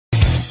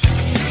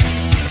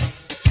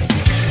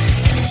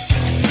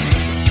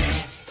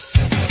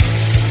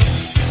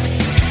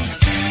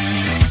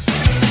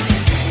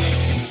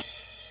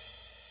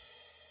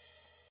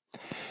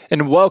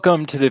And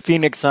welcome to the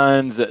Phoenix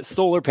Suns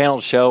Solar Panel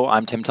Show.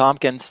 I'm Tim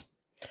Tompkins.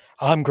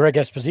 I'm Greg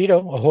Esposito.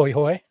 Ahoy,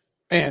 hoy.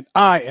 And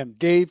I am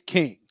Dave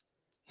King.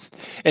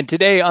 And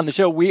today on the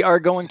show, we are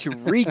going to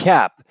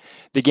recap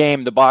the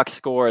game, the box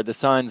score, the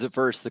Suns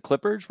versus the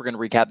Clippers. We're going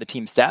to recap the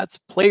team stats,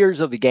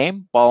 players of the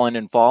game, ballin'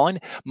 and fallin',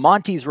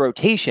 Monty's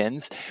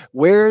rotations,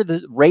 where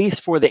the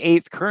race for the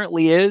eighth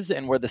currently is,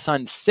 and where the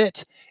Suns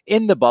sit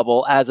in the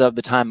bubble as of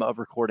the time of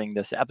recording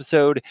this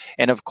episode.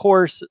 And of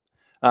course,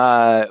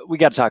 we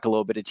got to talk a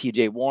little bit of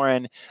TJ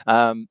Warren.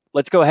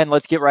 Let's go ahead and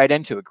let's get right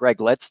into it.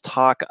 Greg, let's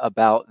talk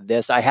about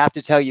this. I have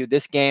to tell you,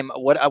 this game,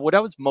 what I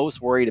was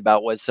most worried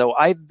about was, so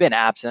I've been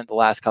absent the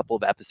last couple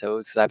of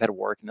episodes because I've had to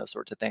work and those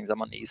sorts of things.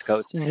 I'm on the East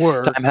Coast.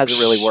 Time hasn't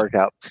really worked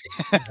out.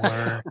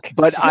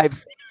 But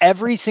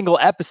every single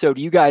episode,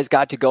 you guys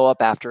got to go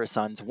up after a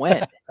Suns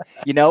win,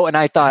 and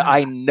I thought,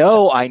 I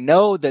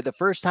know that the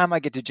first time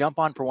I get to jump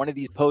on for one of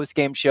these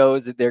post-game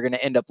shows, that they're going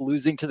to end up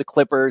losing to the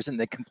Clippers and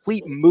the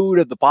complete mood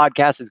of the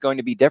podcast is going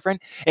to be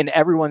different. And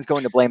everyone's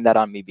going to blame that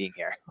on me being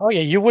here. Oh,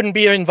 yeah. You wouldn't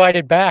be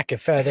invited back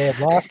if they had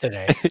lost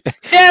today.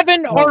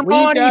 Devin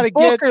Armani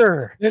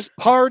Booker. This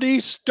party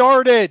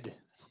started.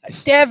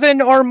 Devin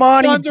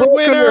Armani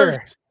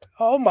Booker.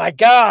 Oh, my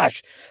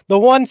gosh. The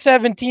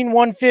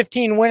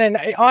 117-115 win.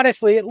 And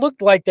honestly, it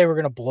looked like they were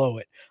going to blow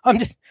it. I'm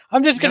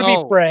just going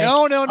to be frank.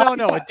 No.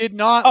 It did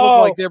not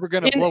look like they were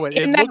going to blow it.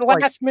 In that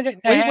last minute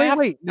and a half.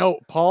 Wait. No,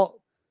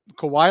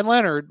 Kawhi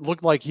Leonard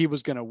looked like he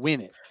was going to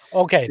win it.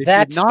 Okay,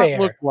 that's fair. It did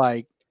not look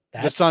like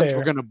the Suns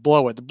were going to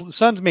blow it. The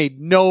Suns made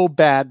no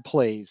bad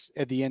plays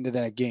at the end of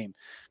that game.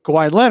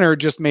 Kawhi Leonard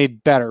just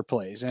made better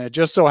plays. And it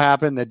just so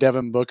happened that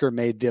Devin Booker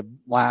made the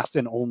last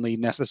and only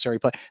necessary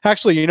play.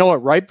 Actually, you know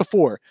what? Right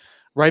before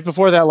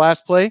that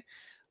last play,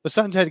 the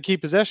Suns had to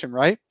keep possession,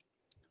 right?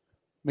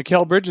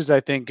 Mikal Bridges, I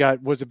think,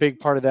 was a big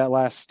part of that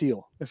last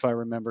steal, if I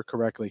remember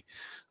correctly.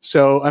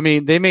 So, I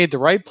mean, they made the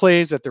right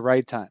plays at the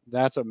right time.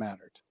 That's what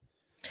mattered.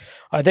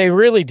 They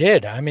really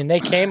did. I mean,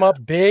 they came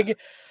up big.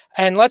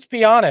 And let's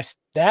be honest,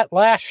 that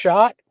last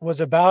shot was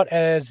about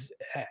as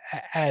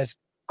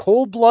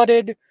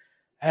cold-blooded,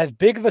 as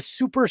big of a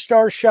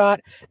superstar shot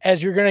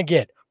as you're going to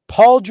get.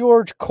 Paul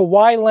George,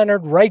 Kawhi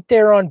Leonard right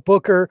there on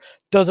Booker,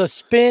 does a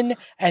spin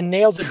and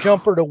nails a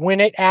jumper to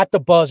win it at the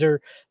buzzer.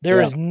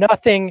 There is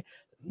nothing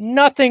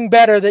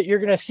better that you're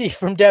going to see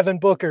from Devin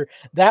Booker.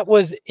 That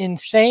was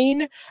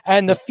insane.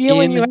 And the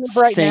feeling you have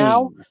right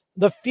now,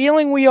 the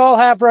feeling we all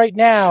have right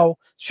now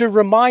should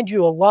remind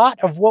you a lot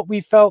of what we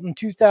felt in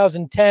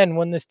 2010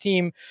 when this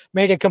team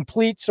made a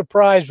complete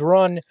surprise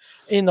run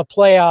in the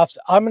playoffs.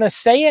 I'm going to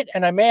say it,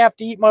 and I may have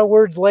to eat my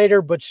words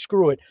later, but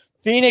screw it.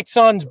 Phoenix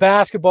Suns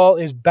basketball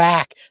is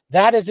back.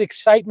 That is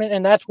excitement,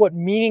 and that's what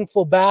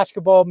meaningful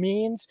basketball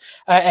means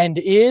and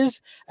is.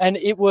 And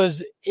it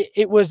was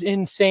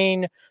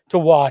insane to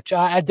watch.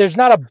 There's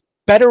not a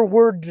better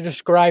word to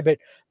describe it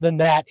than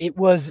that. It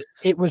was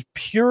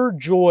pure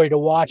joy to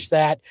watch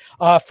that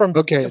from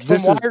wire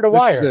to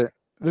wire.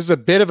 This is a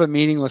bit of a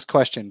meaningless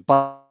question,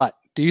 but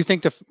do you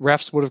think the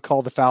refs would have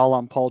called the foul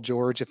on Paul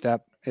George if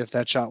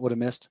that shot would have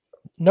missed?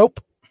 Nope,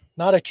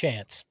 not a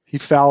chance. He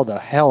fouled the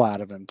hell out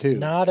of him too.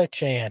 Not a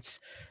chance.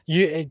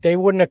 They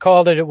wouldn't have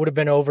called it. It would have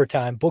been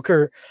overtime.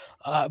 Booker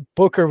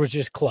was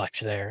just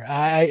clutch there.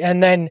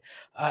 And then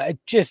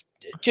just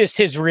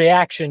his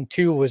reaction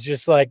too was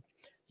just like,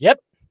 "Yep,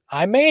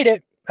 I made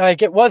it."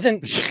 Like it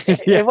wasn't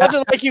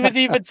like he was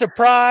even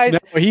surprised.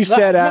 No, he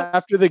said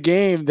after the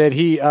game that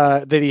he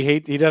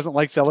doesn't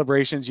like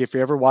celebrations. If you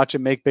ever watch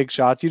him make big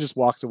shots, he just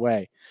walks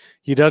away.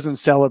 He doesn't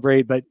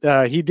celebrate, but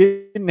he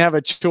didn't have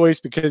a choice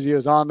because he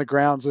was on the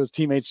ground, so his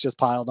teammates just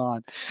piled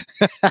on.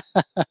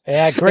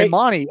 Yeah, great. And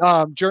Monty,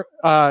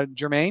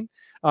 Jermaine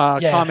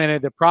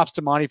commented that props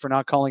to Monty for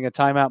not calling a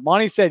timeout.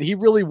 Monty said he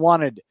really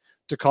wanted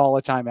to call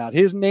a timeout.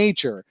 His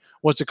nature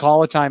was to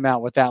call a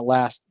timeout with that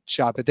last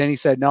shot, but then he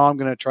said, "No, I'm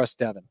going to trust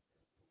Devin."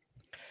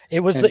 It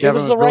was the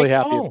right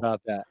happy call. About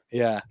that.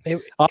 Yeah,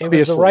 it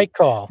was the right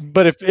call.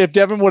 But if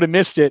Devin would have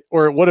missed it,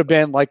 or it would have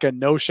been like a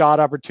no shot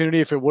opportunity,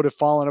 if it would have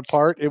fallen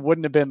apart, it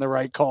wouldn't have been the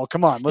right call.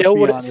 Come on, still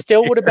would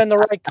have been the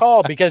right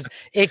call because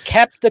it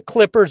kept the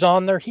Clippers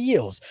on their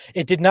heels.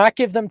 It did not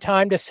give them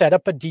time to set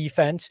up a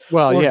defense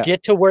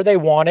get to where they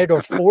wanted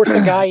or force a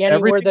guy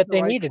anywhere that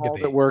they needed to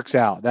be. It works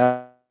out.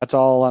 That's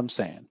all I'm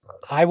saying.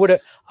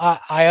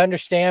 I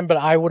understand, but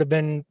I would have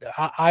been.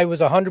 I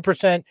was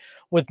 100%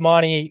 with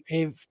Monty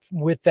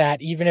with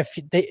that. Even if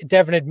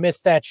Devin had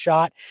missed that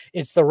shot,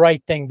 it's the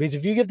right thing because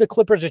if you give the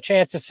Clippers a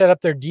chance to set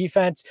up their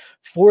defense,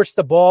 force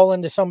the ball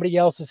into somebody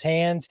else's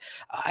hands,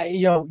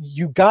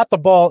 you got the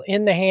ball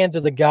in the hands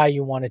of the guy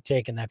you want to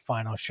take in that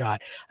final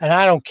shot. And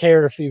I don't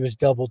care if he was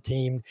double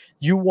teamed.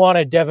 You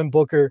wanted Devin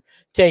Booker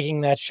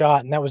taking that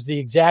shot, and that was the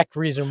exact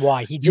reason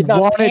why he did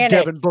not panic.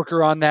 Devin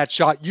Booker on that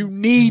shot. You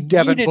need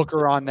Devin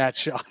Booker on that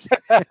shot.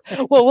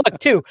 Well, look,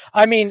 too.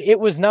 I mean, it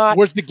was not.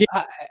 Was the game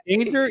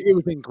danger? It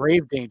in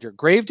grave danger.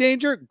 Grave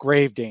danger?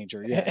 Grave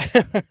danger, yes.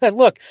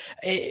 Look,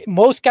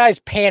 most guys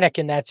panic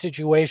in that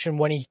situation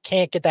when he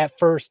can't get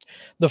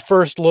the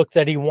first look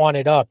that he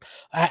wanted up.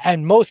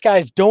 And most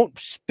guys don't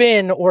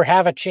spin or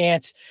have a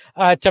chance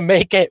to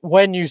make it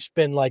when you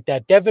spin like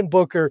that. Devin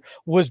Booker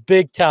was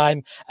big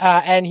time,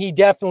 and he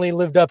definitely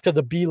lived up to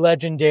the be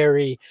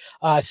legendary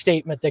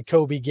statement that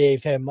Kobe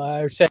gave him,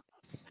 or said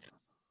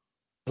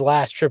his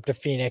last trip to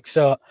Phoenix.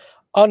 So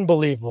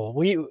unbelievable.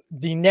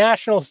 The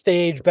national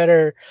stage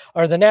better,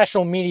 or the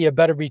national media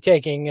better be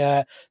taking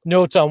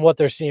notes on what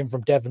they're seeing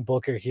from Devin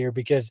Booker here,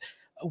 because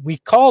we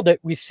called it.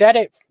 We said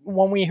it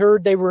when we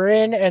heard they were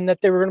in and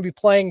that they were going to be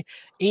playing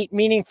 8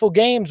 meaningful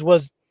games.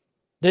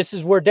 This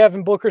is where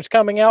Devin Booker's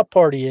coming out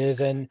party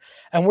is, and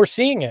we're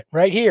seeing it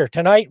right here.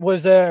 Today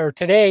was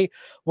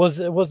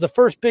the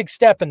first big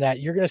step in that.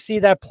 You're going to see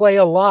that play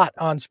a lot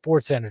on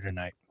SportsCenter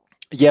tonight.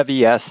 Yeah,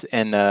 VS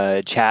in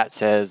the chat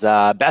says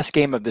best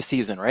game of the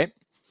season, right?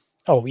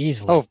 Oh,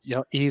 easily. Oh,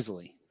 yeah,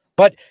 easily.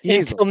 But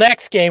until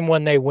next game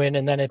when they win,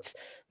 and then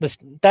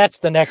that's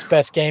the next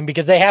best game,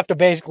 because they have to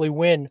basically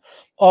win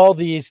all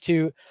these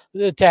to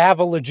have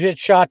a legit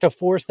shot to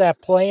force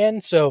that play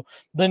in. So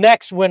the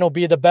next win will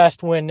be the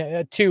best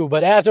win too.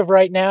 But as of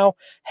right now,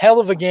 hell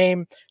of a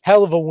game,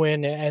 hell of a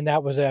win, and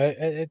that was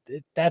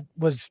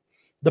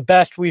the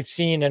best we've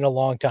seen in a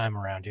long time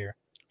around here.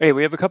 Hey,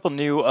 we have a couple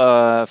new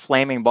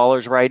flaming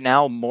ballers right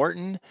now.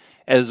 Morton,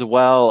 as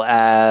well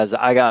as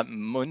I got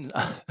Munson.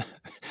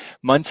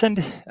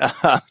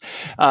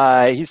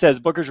 He says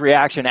Booker's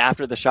reaction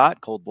after the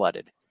shot,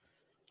 cold-blooded.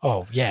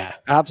 Oh, yeah.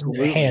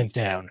 Absolutely. Hands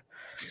down.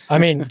 I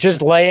mean,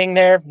 just laying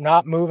there,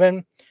 not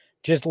moving,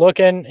 just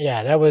looking.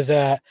 Yeah, that was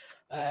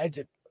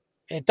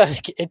it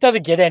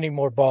doesn't get any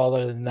more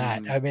baller than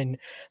that. I mean,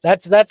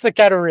 that's the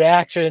kind of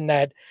reaction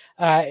that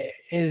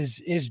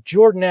is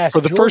Jordan-esque.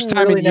 For the first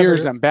time in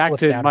years, I'm back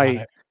to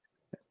my.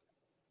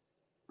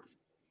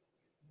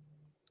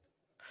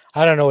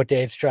 I don't know what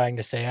Dave's trying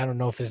to say. I don't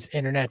know if his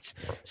internet's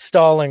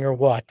stalling or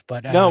what,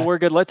 but no, we're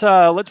good. Let's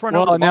run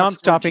over. Well, now I'm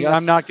stopping.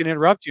 I'm not going to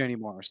interrupt you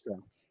anymore.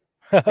 So,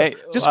 hey,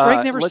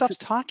 Greg never stops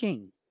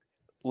talking.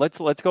 Let's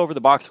go over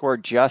the box score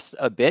just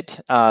a bit.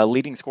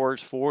 Leading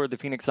scorers for the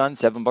Phoenix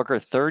Suns: Devin Booker,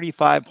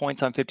 35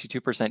 points on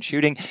 52%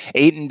 shooting.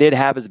 Ayton did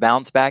have his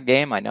bounce back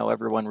game. I know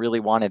everyone really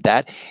wanted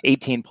that.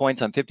 18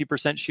 points on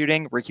 50%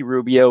 shooting. Ricky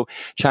Rubio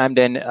chimed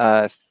in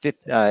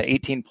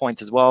 18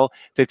 points as well,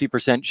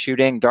 50%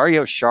 shooting.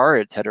 Dario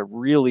Saric had a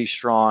really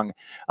strong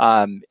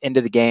end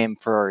of the game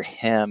for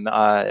him.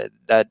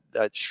 That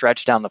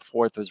stretch down the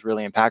fourth was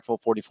really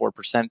impactful.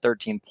 44%,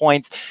 13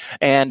 points,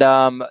 and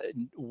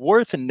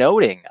worth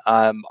noting.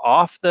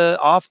 Off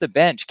the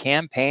bench,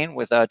 Cam Payne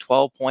with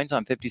 12 points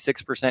on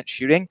 56%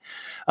 shooting,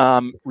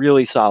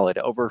 really solid.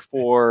 Over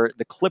for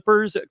the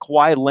Clippers,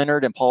 Kawhi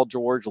Leonard and Paul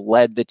George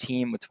led the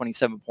team with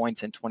 27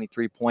 points and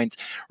 23 points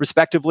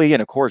respectively,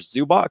 and of course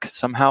Zubac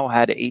somehow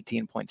had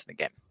 18 points in the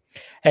game.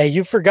 Hey,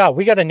 you forgot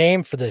we got a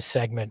name for this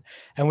segment,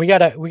 and we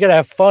gotta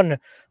have fun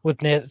with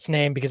this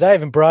name, because I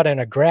haven't brought in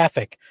a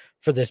graphic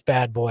for this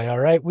bad boy. All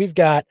right, we've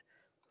got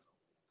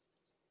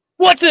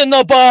What's in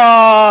the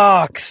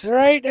Box,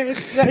 right?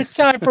 It's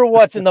time for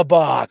What's in the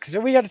Box.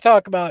 We got to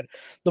talk about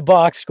the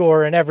box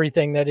score and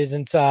everything that is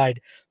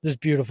inside this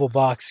beautiful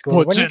box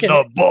score. What's in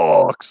the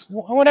box?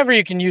 Whenever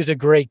you can use a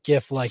great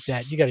GIF like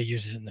that, you got to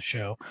use it in the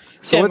show.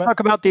 So let's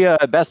talk about the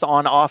best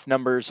on-off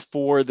numbers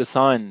for the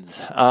Suns.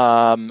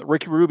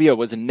 Ricky Rubio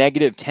was a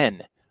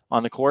 -10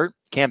 on the court.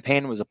 Cam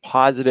Payne was a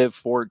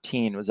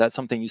 +14. Was that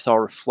something you saw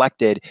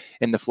reflected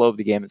in the flow of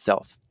the game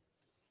itself?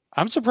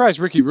 I'm surprised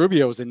Ricky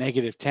Rubio was a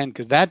 -10,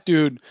 because that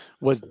dude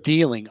was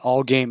dealing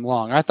all game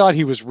long. I thought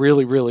he was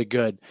really, really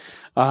good.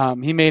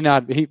 He may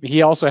not.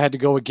 He also had to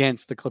go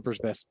against the Clippers'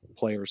 best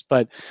players,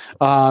 but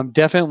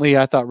definitely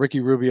I thought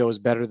Ricky Rubio was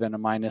better than a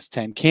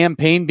 -10. Cam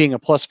Payne being a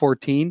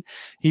 +14,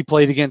 he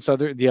played against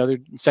the other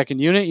second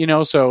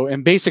unit, So,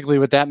 and basically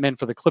what that meant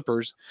for the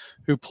Clippers,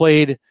 who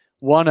played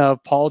one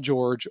of Paul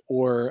George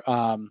or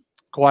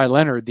Kawhi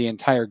Leonard the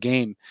entire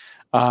game.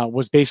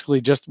 Was basically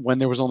just when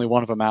there was only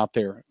one of them out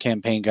there,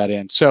 Cam Payne got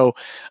in. So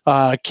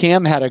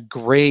Cam had a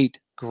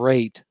great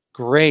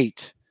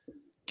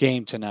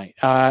game tonight.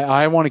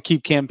 I want to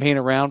keep Cam Payne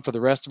around for the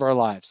rest of our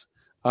lives.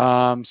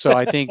 So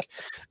I think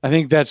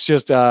that's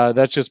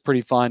just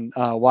pretty fun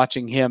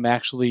watching him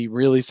actually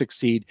really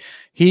succeed.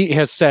 He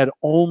has said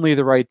only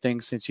the right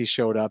things since he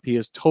showed up. He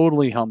is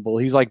totally humble.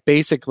 He's like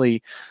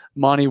basically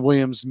Monty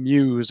Williams'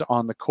 muse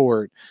on the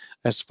court,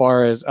 as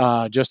far as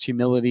just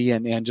humility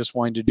and just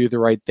wanting to do the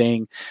right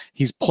thing.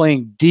 He's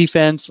playing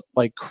defense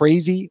like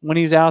crazy when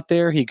he's out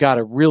there. He got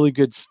a really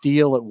good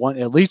steal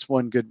at least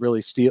one good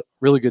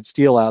really good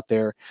steal out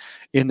there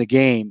in the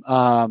game.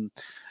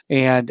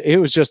 And it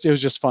was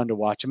just fun to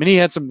watch. I mean, he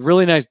had some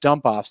really nice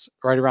dump offs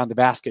right around the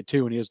basket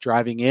too when he was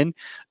driving in,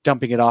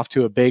 dumping it off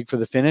to a big for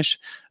the finish.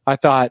 I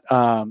thought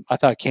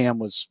Cam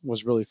was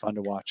really fun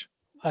to watch.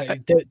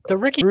 The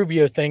Ricky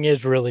Rubio thing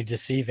is really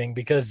deceiving,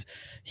 because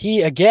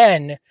he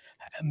again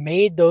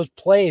made those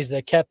plays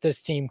that kept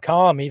this team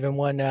calm, even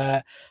when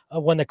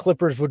the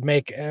Clippers would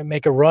make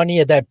a run. He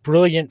had that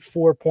brilliant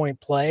 4-point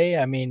play.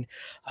 I mean,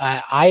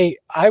 I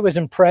was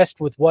impressed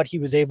with what he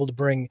was able to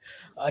bring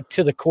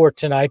to the court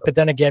tonight. But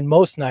then again,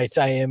 most nights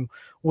I am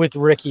with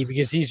Ricky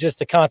because he's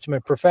just a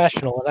consummate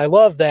professional. And I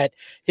love that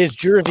his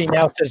jersey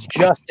now says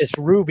Justice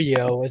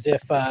Rubio, as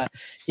if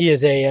he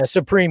is a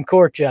Supreme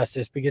Court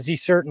justice, because he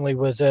certainly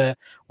was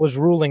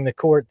ruling the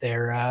court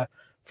there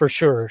for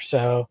sure.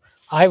 So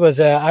I was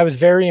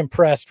very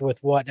impressed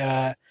with what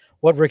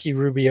Ricky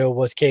Rubio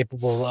was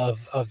capable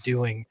of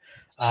doing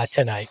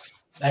tonight.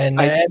 And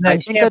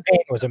then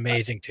Campaign was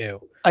amazing too.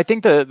 I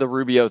think the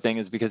Rubio thing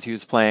is because he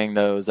was playing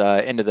those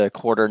into the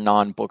quarter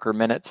non-Booker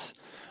minutes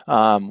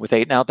with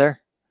Ayton out there.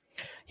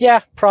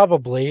 Yeah,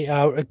 probably.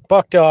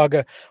 Buck Dog,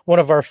 one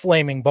of our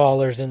flaming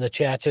ballers in the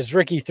chat, says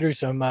Ricky threw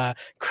some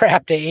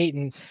crap to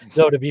Ayton,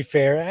 though, to be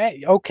fair.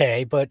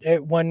 Okay, but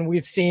when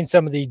we've seen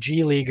some of the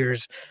G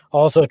Leaguers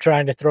also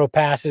trying to throw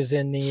passes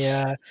in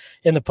the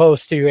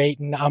post to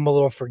Ayton, I'm a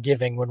little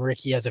forgiving when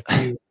Ricky has a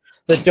few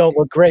that don't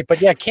look great.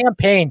 But yeah,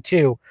 Campaign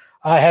too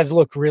has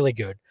looked really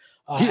good.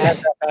 As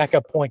that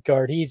backup point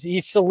guard,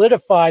 he's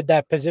solidified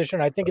that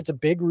position. I think it's a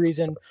big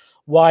reason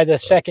why the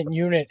second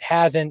unit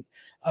hasn't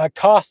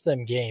cost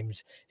them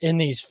games in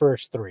these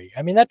first three.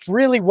 I mean, that's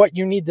really what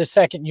you need the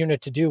second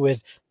unit to do,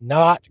 is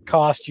not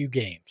cost you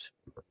games.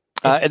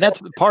 And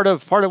that's part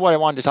of what I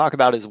wanted to talk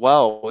about as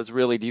well, was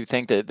really, do you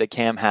think that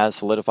Cam has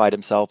solidified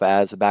himself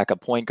as a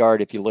backup point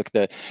guard? If you look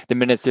at the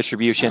minutes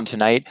distribution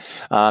tonight,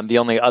 the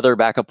only other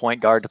backup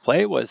point guard to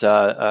play was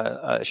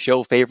a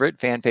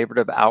fan favorite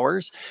of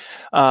ours.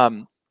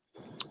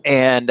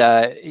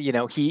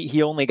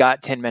 He only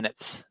got 10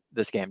 minutes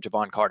this game,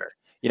 Jevon Carter.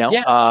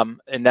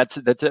 And that's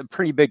a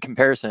pretty big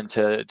comparison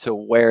to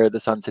where the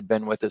Suns had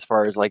been with as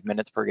far as like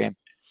minutes per game.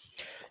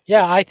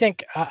 Yeah, I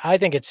think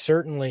it's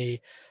certainly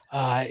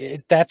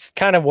that's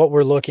kind of what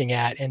we're looking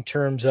at in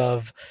terms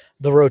of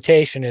the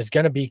rotation is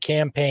going to be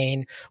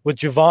Campaign, with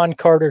Jevon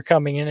Carter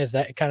coming in as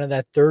that kind of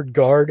that third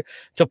guard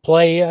to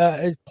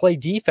play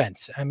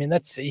defense. I mean,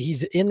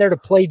 he's in there to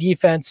play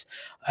defense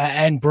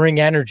and bring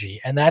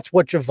energy. And that's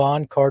what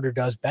Jevon Carter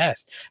does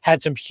best.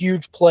 Had some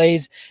huge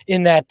plays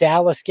in that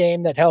Dallas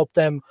game that helped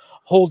them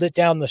hold it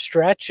down the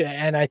stretch.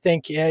 And I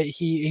think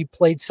he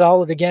played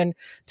solid again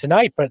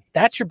tonight, but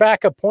that's your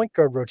backup point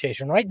guard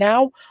rotation right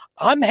now.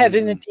 I'm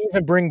hesitant to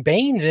even bring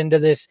Baines into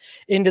this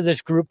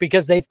group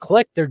because they've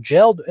clicked. They're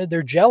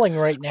gelling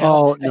right now.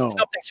 Oh, no. And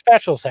something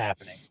special's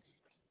happening.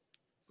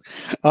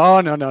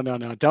 Oh, no.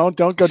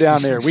 Don't go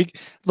down there. We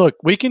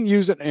can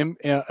use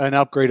an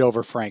upgrade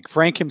over Frank.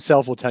 Frank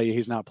himself will tell you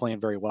he's not playing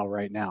very well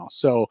right now.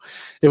 So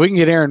if we can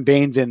get Aaron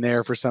Baines in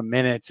there for some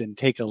minutes and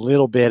take a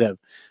little bit of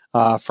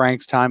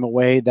Frank's time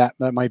away, that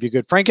might be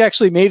good. Frank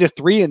actually made a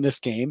 3 in this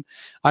game.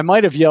 I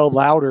might have yelled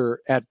louder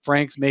at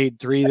Frank's made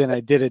 3 than I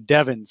did at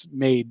Devin's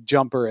made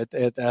jumper at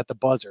the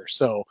buzzer.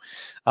 So,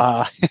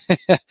 but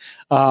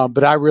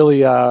I really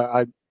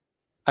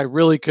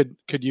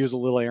could use a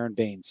little Aaron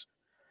Baines.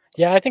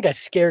 Yeah, I think I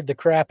scared the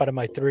crap out of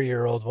my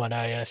 3-year-old when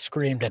I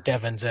screamed at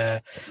Devin's.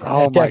 My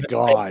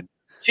God.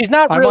 She's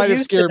not. I might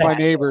have scared my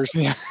neighbors.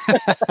 Yeah.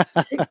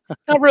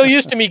 Not real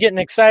used to me getting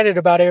excited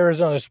about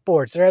Arizona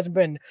sports. There hasn't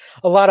been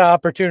a lot of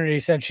opportunity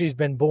since she's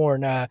been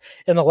born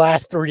in the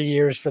last 30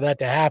 years for that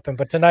to happen.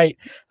 But tonight,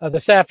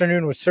 this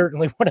afternoon was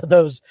certainly one of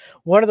those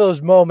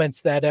moments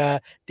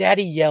that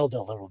Daddy yelled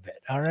a little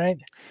bit. All right.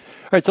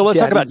 All right, so let's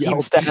talk about team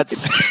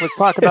stats. Let's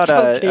talk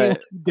about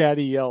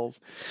Daddy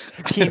yells.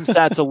 Team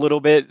stats a little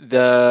bit.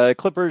 The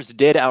Clippers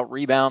did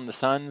out-rebound the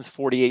Suns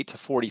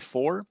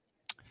 48-44.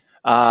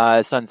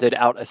 Suns did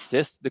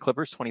out-assist the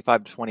Clippers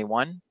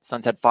 25-21.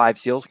 Suns had 5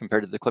 steals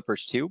compared to the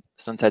Clippers 2.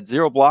 Suns had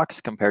 0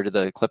 blocks compared to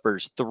the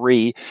Clippers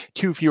 3.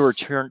 2 fewer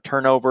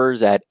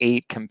turnovers at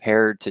 8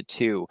 compared to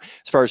 2.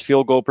 As far as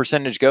field goal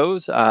percentage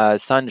goes,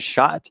 Suns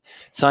shot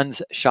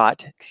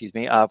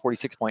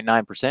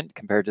 46.9%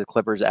 compared to the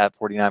Clippers at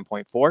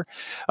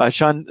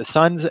 49.4. The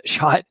Suns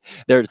shot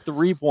their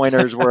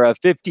 3-pointers were a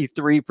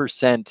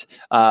 53%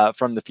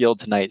 from the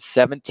field tonight,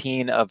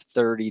 17 of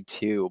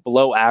 32,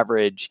 below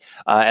average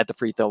at the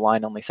free throw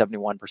line, only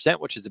 71%,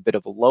 which is a bit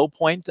of a low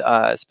point,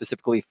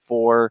 specifically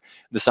for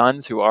the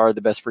Suns, who are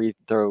the best free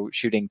throw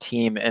shooting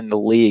team in the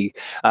league.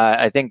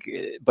 I think,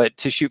 but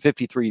to shoot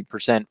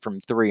 53%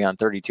 from 3 on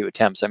 32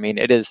 attempts, I mean,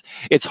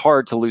 it's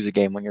hard to lose a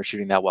game when you're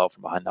shooting that well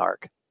from behind the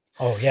arc.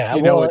 Oh yeah,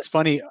 it's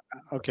funny.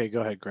 Okay, go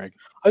ahead, Greg.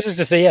 I was just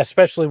to say, yeah,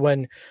 especially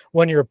when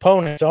your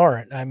opponents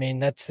aren't. I mean,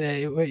 that's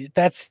a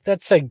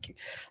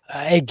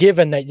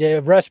given, that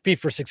a recipe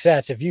for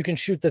success. If you can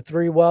shoot the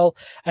 3 well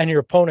and your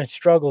opponent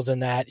struggles in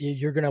that,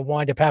 you're going to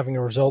wind up having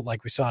a result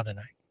like we saw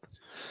tonight.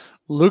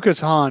 Lucas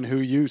Hahn, who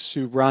used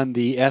to run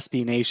the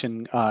SB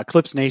Nation,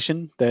 Clips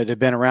Nation, that had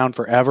been around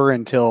forever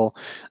until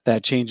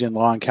that change in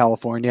law in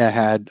California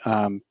had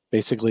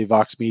basically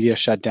Vox Media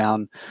shut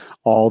down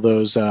all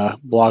those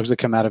blogs that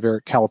come out of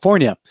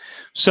California.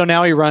 So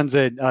now he runs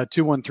at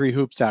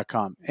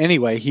 213hoops.com.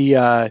 Anyway, he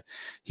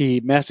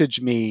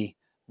messaged me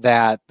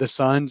that the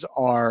Suns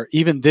are,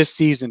 even this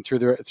season, through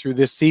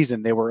this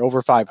season, they were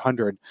over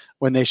 500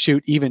 when they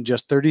shoot even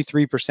just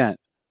 33%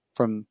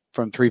 from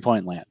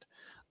 3-point land.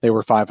 They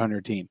were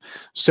 500 team.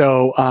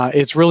 So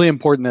it's really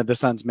important that the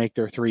Suns make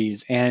their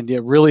threes, and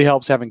it really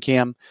helps having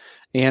Cam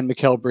and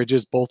Mikal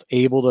Bridges both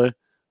able to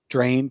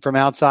drain from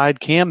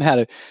outside. Cam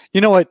had you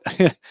know what?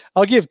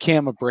 I'll give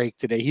Cam a break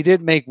today. He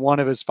did make one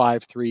of his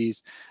 5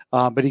 threes,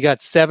 but he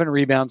got 7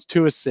 rebounds,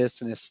 2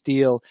 assists, and a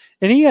steal.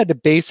 And he had to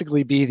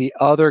basically be the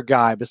other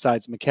guy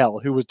besides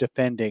Mikal who was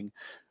defending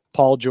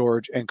Paul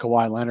George and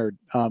Kawhi Leonard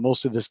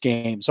most of this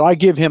game. So I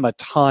give him a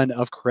ton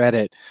of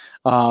credit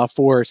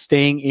for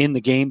staying in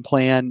the game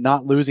plan,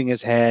 not losing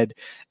his head.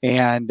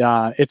 And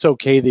it's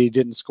okay that he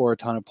didn't score a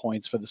ton of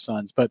points for the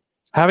Suns, but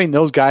having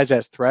those guys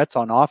as threats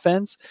on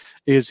offense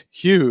is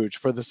huge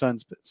for the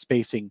Suns'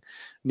 spacing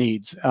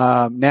needs.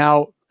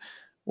 Now,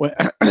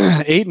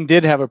 Ayton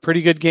did have a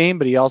pretty good game,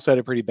 but he also had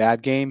a pretty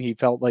bad game. He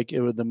felt like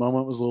the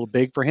moment was a little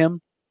big for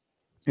him.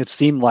 It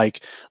seemed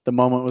like the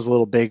moment was a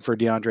little big for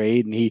DeAndre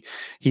Ayton.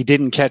 He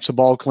didn't catch the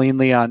ball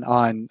cleanly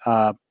on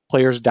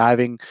players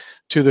diving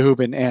to the hoop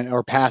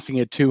or passing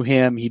it to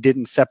him. He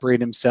didn't separate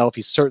himself.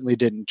 He certainly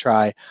didn't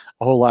try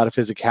a whole lot of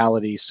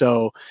physicality.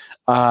 So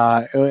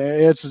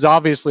it's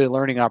obviously a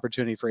learning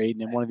opportunity for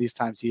Ayton, and one of these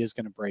times he is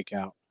going to break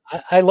out.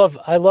 I love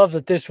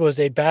that this was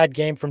a bad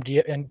game from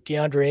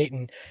DeAndre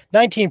Ayton.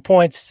 19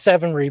 points,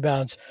 7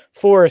 rebounds,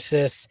 4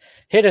 assists,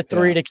 hit a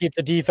 3 to keep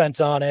the defense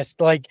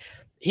honest. Like,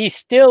 he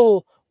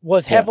still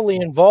was heavily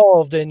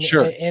involved in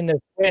the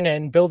win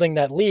and building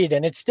that lead.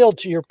 And it's still,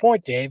 to your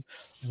point, Dave,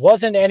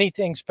 wasn't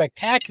anything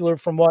spectacular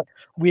from what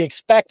we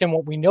expect and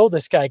what we know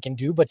this guy can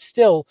do, but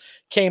still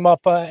came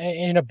up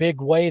in a big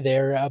way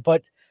there.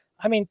 But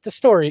I mean, the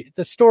story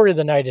of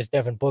the night is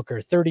Devin Booker.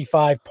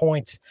 35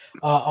 points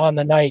on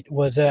the night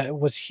was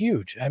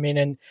huge. I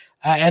mean,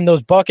 and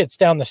those buckets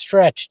down the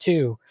stretch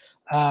too.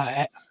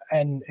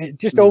 And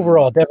just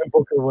overall, Devin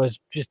Booker was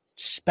just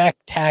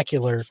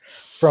spectacular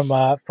from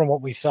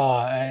what we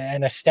saw,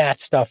 and a stat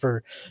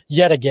stuffer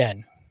yet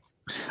again.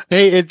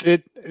 Hey,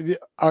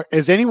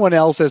 is anyone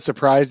else as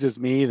surprised as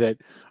me that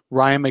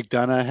Ryan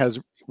McDonough has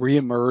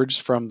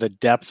reemerged from the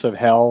depths of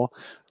hell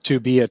to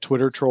be a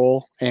Twitter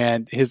troll,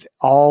 and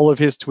all of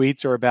his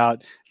tweets are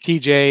about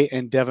TJ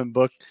and Devin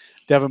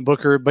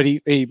Booker, but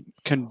he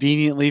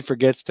conveniently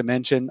forgets to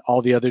mention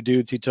all the other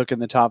dudes he took in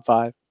the top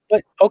 5.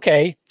 But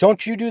okay,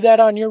 don't you do that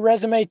on your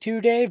resume too,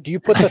 Dave? Do you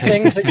put the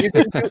things that you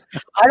can do?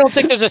 I don't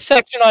think there's a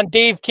section on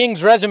Dave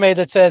King's resume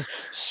that says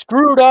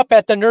screwed up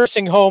at the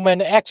nursing home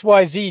and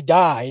XYZ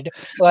died.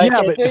 Like,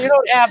 but you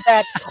don't have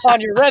that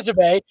on your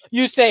resume.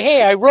 You say,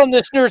 "Hey, I run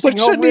this nursing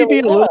home." Shouldn't he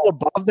be a little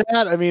above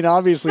that? I mean,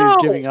 obviously he's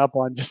giving up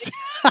on just.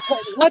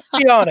 Let's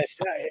be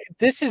honest.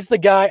 This is the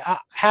guy,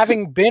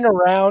 having been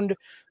around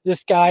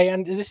this guy,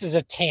 and this is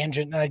a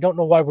tangent, and I don't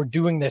know why we're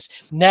doing this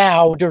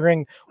now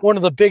during one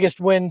of the biggest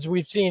wins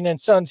we've seen in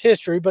Suns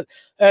history, but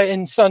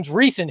in Suns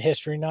recent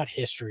history,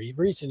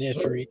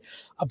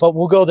 but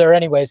we'll go there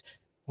anyways.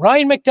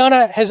 Ryan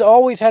McDonough has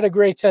always had a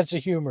great sense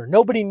of humor.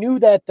 Nobody knew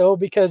that though,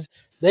 because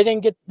they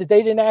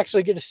didn't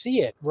actually get to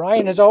see it.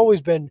 Ryan has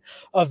always been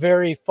a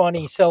very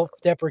funny,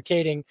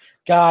 self-deprecating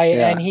guy,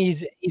 and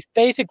he's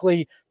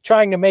basically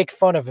trying to make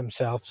fun of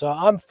himself. So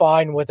I'm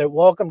fine with it.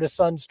 Welcome to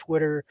Suns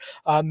Twitter,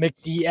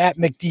 McD at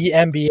McD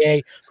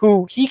NBA,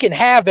 who he can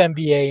have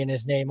NBA in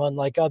his name,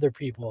 unlike other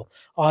people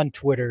on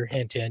Twitter.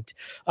 Hint, hint.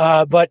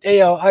 But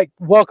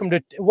welcome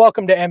to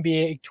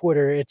NBA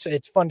Twitter.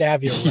 It's fun to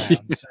have you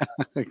around. So.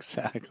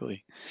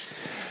 Exactly.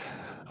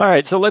 All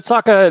right, so let's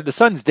talk. The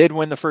Suns did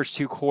win the first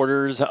 2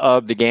 quarters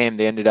of the game.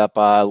 They ended up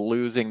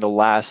losing the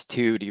last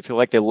 2. Do you feel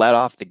like they let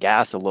off the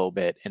gas a little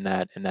bit in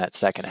that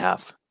second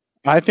half?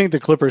 I think the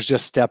Clippers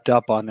just stepped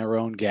up on their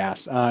own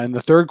gas. In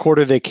the third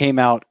quarter, they came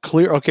out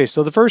clear. Okay,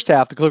 so the first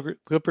half, the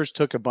Clippers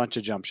took a bunch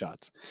of jump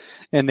shots,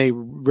 and they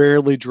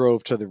rarely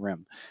drove to the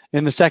rim.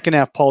 In the second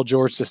half, Paul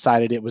George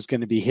decided it was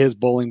going to be his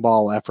bowling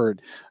ball effort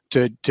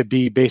to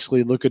be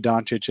basically Luka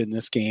Doncic in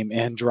this game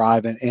and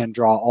drive and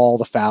draw all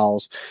the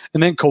fouls.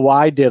 And then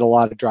Kawhi did a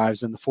lot of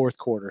drives in the fourth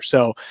quarter.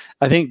 So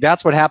I think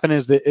that's what happened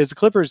is the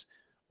Clippers,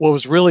 what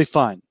was really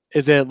fun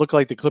is that it looked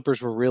like the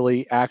Clippers were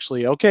really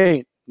actually,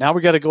 okay, now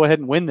we got to go ahead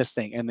and win this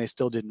thing, and they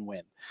still didn't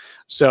win.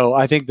 So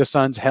I think the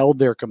Suns held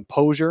their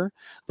composure.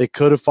 They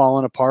could have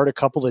fallen apart a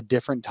couple of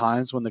different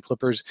times when the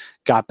Clippers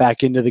got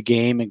back into the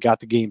game and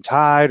got the game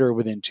tied or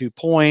within 2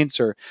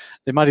 points, or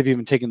they might have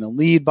even taken the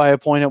lead by a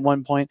point at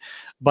one point.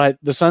 But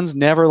the Suns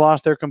never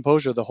lost their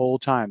composure the whole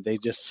time. They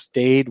just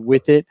stayed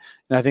with it,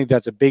 and I think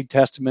that's a big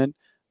testament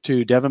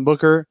to Devin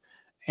Booker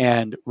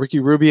and Ricky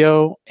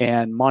Rubio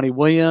and Monty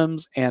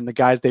Williams and the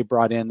guys they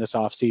brought in this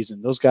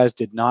offseason. Those guys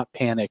did not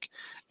panic,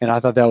 and I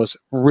thought that was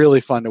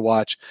really fun to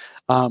watch.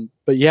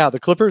 But yeah, the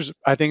Clippers,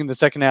 I think in the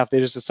second half, they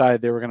just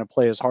decided they were going to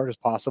play as hard as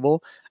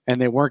possible, and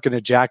they weren't going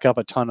to jack up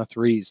a ton of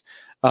threes.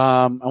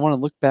 I want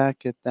to look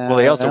back at that. Well,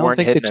 they also weren't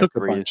hitting their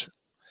threes.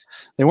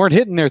 They weren't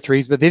hitting their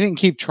threes, but they didn't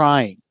keep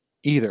trying.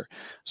 either.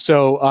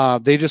 So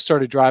they just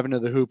started driving to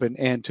the hoop,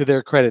 and to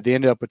their credit, they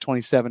ended up with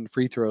 27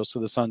 free throws, so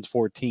the Suns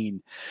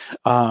 14.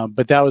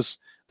 But that was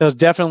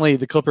definitely,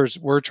 the Clippers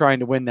were trying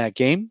to win that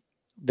game.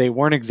 They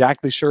weren't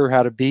exactly sure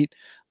how to beat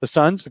the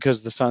Suns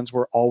because the Suns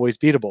were always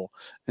beatable.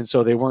 And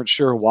so they weren't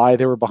sure why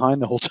they were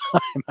behind the whole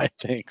time, I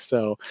think.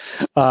 So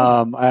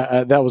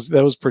that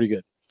was pretty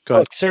good.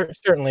 Look,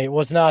 certainly it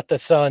was not the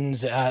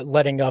Suns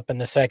letting up in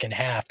the second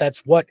half. That's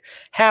what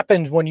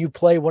happens when you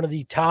play one of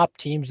the top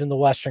teams in the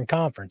Western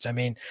Conference. I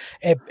mean,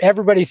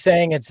 everybody's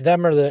saying it's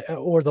them or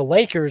the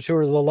Lakers who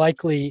are the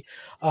likely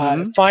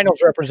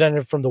finals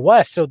representative from the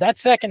West. So that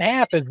second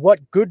half is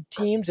what good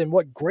teams and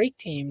what great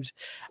teams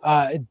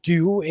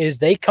do, is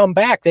they come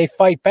back, they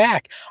fight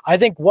back. I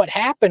think what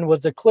happened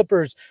was the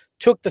Clippers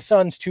took the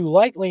Suns too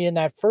lightly in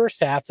that first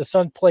half. The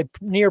Suns played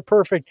near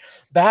perfect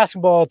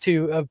basketball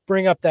to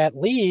bring up that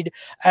lead.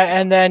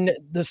 And then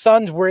the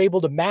Suns were able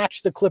to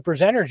match the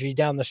Clippers' energy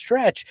down the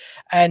stretch.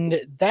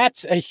 And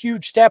that's a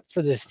huge step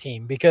for this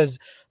team because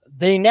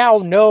they now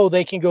know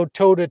they can go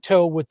toe to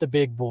toe with the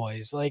big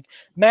boys. Like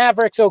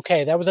Mavericks,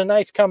 okay, that was a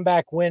nice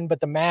comeback win, but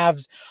the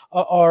Mavs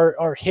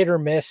are hit or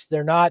miss.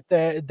 They're not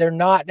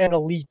an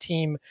elite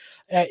team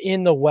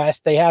in the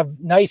West. They have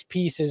nice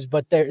pieces,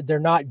 but they're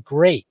not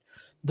great.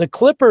 The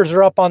Clippers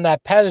are up on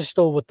that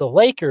pedestal with the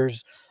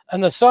Lakers,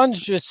 and the Suns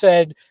just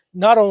said,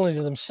 not only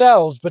to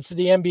themselves, but to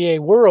the NBA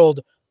world,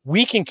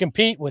 we can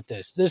compete with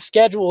this. This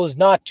schedule is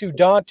not too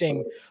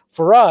daunting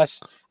for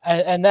us,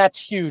 and that's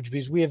huge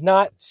because we have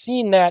not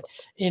seen that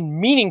in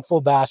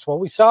meaningful basketball.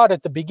 We saw it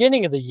at the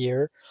beginning of the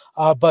year,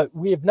 but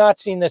we have not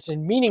seen this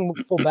in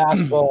meaningful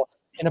basketball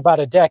in about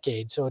a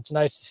decade, so it's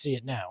nice to see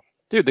it now.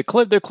 Dude,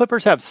 the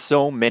Clippers have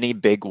so many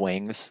big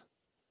wings.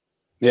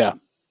 Yeah.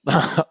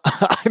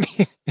 I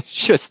mean,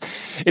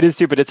 it is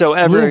stupid. It's so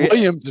Lou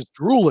Williams is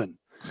drooling.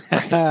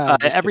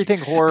 Everything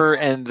horror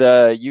in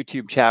the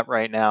YouTube chat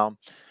right now.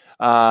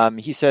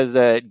 He says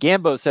that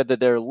Gambo said that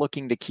they're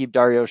looking to keep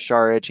Dario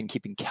Saric and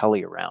keeping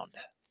Kelly around.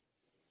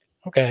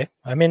 Okay.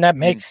 I mean, that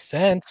makes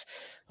sense.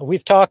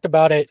 We've talked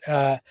about it.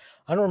 I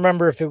don't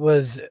remember if it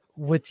was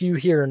with you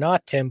here or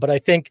not, Tim, but I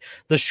think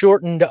the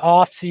shortened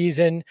off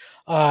season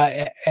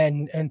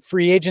and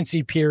free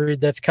agency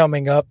period that's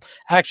coming up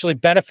actually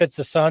benefits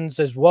the Suns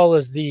as well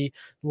as the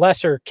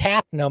lesser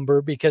cap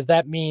number, because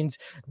that means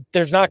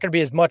there's not going to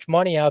be as much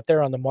money out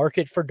there on the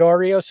market for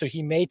Dario. So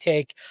he may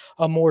take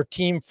a more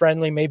team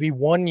friendly, maybe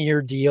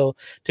 1-year deal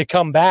to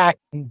come back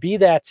and be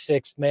that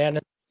sixth man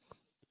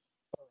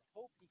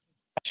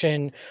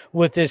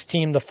with this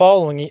team the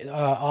following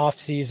off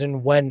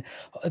season when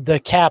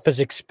the cap is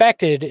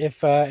expected, if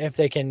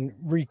they can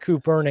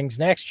recoup earnings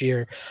next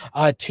year,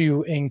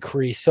 to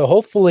increase. So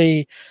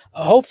hopefully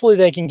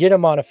they can get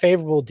him on a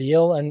favorable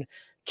deal. And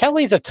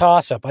Kelly's a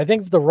toss-up. I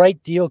think if the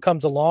right deal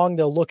comes along,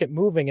 they'll look at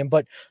moving him.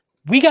 But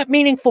we got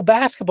meaningful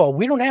basketball.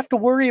 We don't have to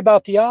worry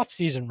about the off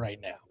season right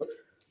now.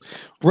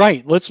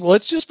 Right. Let's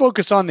just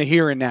focus on the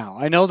here and now.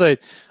 I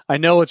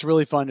know it's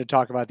really fun to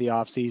talk about the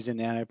off season,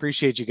 and I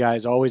appreciate you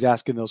guys always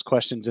asking those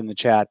questions in the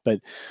chat.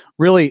 But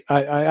really,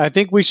 I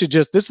think we should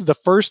this is the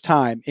first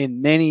time in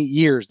many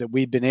years that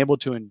we've been able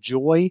to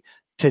enjoy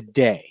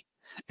today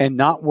and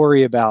not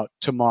worry about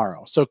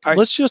tomorrow. So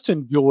let's just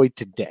enjoy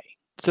today.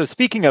 So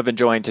speaking of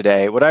enjoying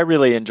today, what I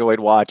really enjoyed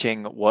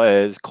watching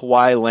was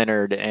Kawhi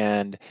Leonard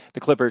and the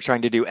Clippers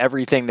trying to do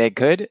everything they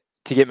could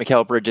to get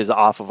Mikal Bridges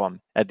off of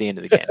them at the end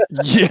of the game.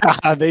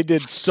 Yeah, they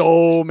did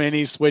so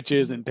many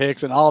switches and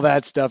picks and all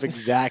that stuff.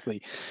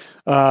 Exactly.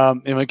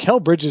 And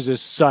Mikal Bridges is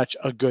such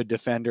a good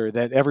defender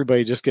that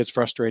everybody just gets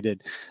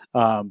frustrated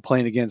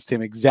playing against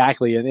him.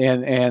 Exactly.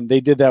 And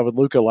they did that with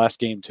Luka last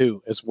game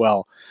too, as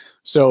well.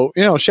 So,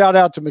 shout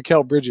out to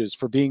Mikal Bridges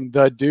for being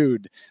the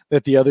dude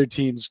that the other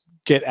teams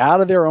get out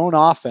of their own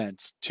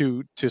offense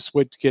to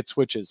get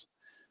switches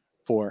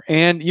for.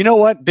 And you know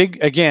what?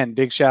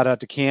 Big shout out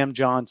to Cam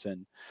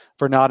Johnson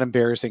for not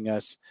embarrassing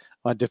us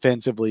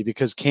defensively,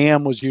 because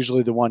Cam was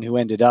usually the one who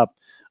ended up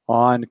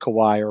on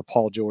Kawhi or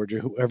Paul George or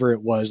whoever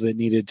it was that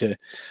needed to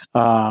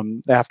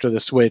after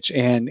the switch.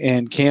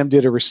 And Cam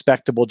did a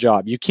respectable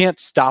job. You can't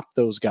stop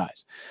those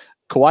guys.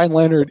 Kawhi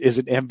Leonard is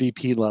an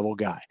MVP level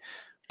guy.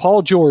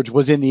 Paul George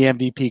was in the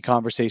MVP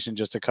conversation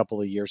just a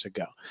couple of years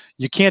ago.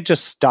 You can't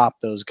just stop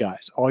those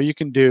guys. All you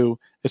can do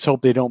is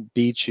hope they don't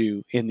beat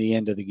you in the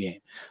end of the game.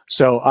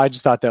 So I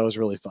just thought that was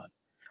really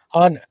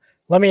fun.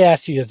 Let me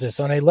ask you this,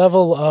 on a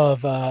level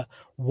of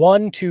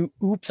 1 to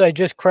oops, I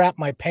just crapped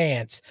my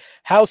pants,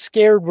 how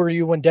scared were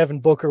you when Devin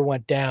Booker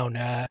went down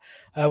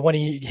when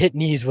he hit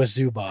knees with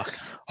Zubac?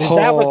 Because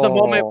that was the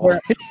moment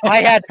where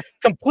I had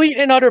complete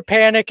and utter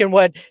panic and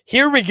went,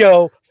 here we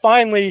go.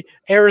 Finally,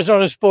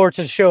 Arizona sports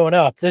is showing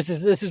up. This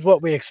is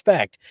what we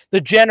expect.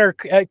 The Jenner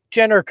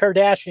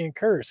Kardashian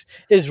curse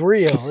is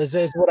real, is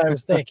what I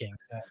was thinking.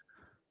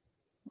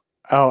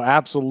 Oh,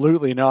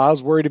 absolutely. No, I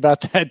was worried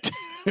about that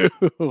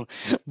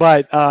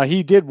But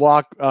he did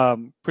walk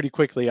pretty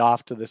quickly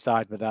off to the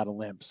side without a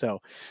limp.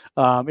 So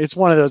it's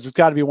one of those. It's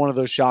got to be one of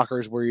those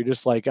shockers where you're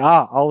just like,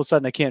 all of a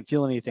sudden I can't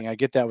feel anything. I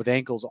get that with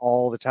ankles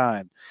all the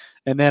time,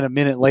 and then a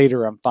minute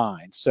later I'm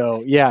fine.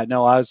 So yeah,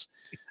 no,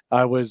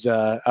 I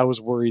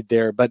was worried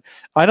there, but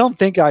I don't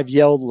think I've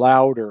yelled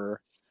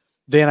louder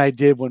than I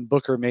did when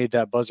Booker made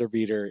that buzzer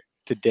beater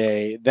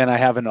today than I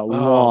have in a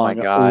long. Oh my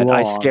God! Long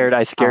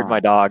I scared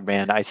my dog,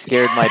 man. I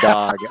scared my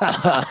dog.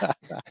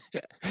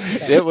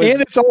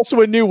 And it's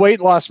also a new weight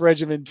loss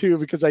regimen too,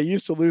 because I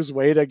used to lose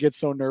weight. I get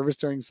so nervous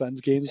during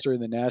Suns games during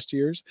the Nash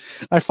years.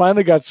 I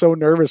finally got so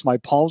nervous, my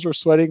palms were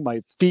sweating,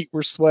 my feet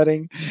were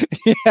sweating.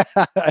 Yeah,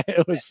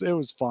 it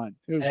was fun.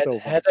 It was so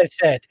fun. As I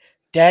said,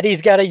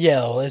 Daddy's got to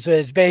yell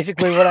is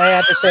basically what I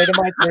had to say to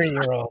my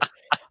 3-year-old.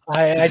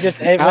 I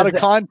just out of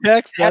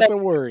context, that's a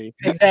worry.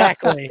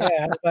 Exactly.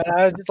 Yeah, but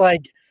I was just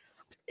like,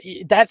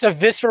 that's a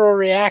visceral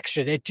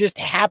reaction. It just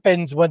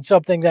happens when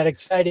something that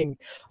exciting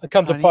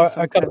comes apart.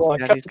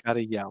 Daddy's got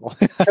to yell.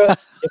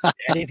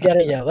 Daddy's got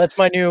to yell. That's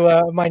my new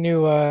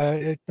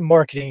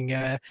marketing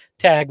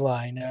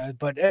tagline.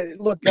 But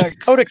look,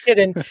 Coda Kid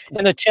in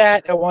the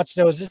chat wants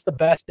to know: is this the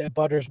best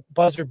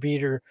buzzer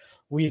beater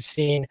we've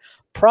seen?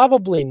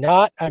 Probably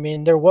not. I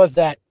mean, there was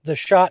the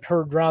shot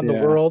heard around the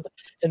world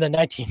in the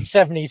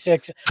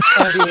 1976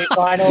 NBA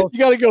Finals. You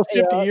got to go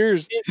 50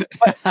 years.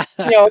 But,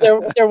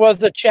 there was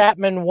the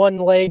Chapman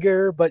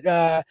one-legger, but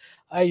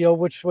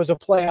which was a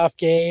playoff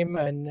game,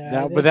 and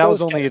that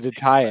was only to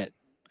tie it.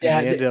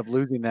 And they ended up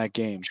losing that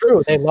game.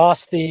 True, they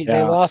lost the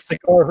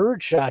Car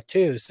Hurd shot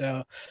too.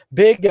 So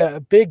big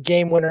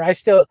game winner.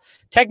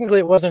 Technically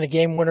it wasn't a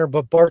game winner,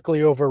 but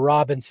Barkley over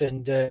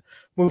Robinson to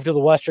move to the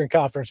Western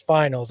Conference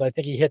Finals. I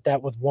think he hit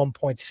that with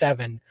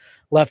 1.7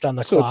 left on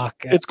the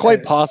clock. It's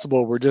quite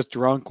possible we're just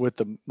drunk with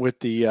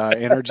the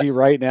energy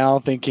right now,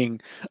 thinking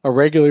a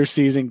regular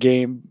season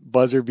game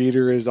buzzer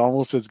beater is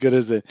almost as good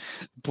as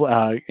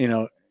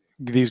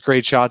these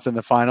great shots in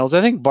the finals.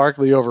 I think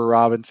Barkley over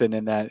Robinson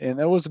and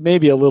that was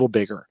maybe a little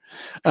bigger.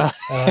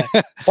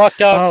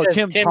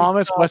 Tim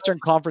Thomas, Western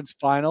Conference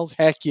Finals.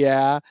 Heck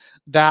yeah,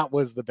 that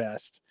was the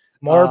best.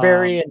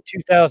 Marbury in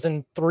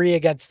 2003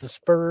 against the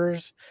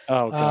Spurs.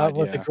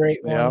 Was a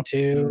great one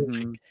too.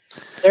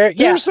 Mm-hmm.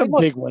 There's some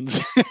big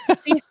ones.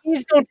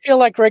 These don't feel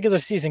like regular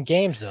season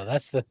games though.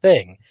 That's the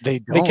thing. They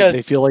don't. Because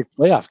they feel like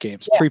playoff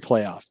games,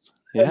 pre-playoffs.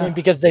 Yeah. I mean,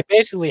 because they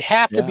basically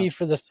have to be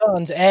for the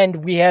Suns,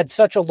 and we had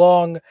such a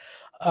long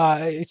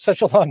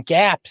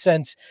gap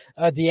since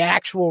the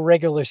actual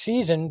regular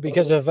season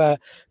because of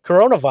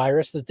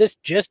coronavirus that this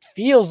just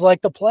feels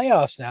like the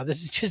playoffs now.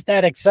 This is just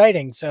that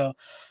exciting. So,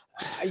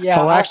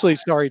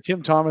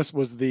 Tim Thomas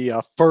was the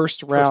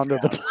first round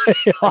of the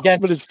playoffs,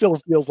 but it still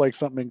feels like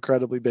something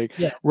incredibly big.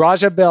 Yeah.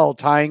 Raja Bell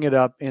tying it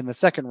up in the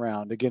second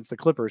round against the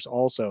Clippers,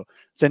 also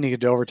sending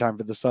it to overtime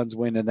for the Suns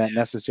win in that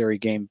necessary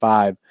Game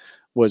 5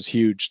 was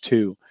huge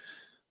too.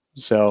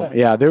 So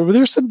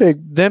there's some big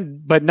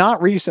but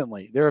not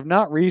recently. There have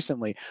not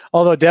recently,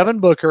 although Devin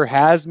Booker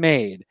has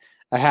made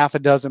a half a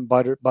dozen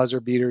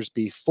buzzer beaters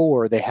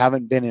before. They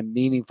haven't been in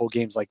meaningful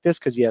games like this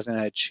because he hasn't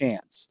had a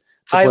chance.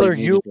 Tyler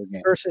Euler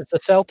versus the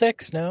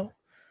Celtics, no.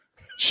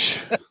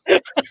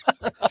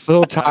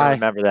 Little tie. I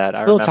remember that.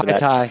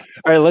 Tie.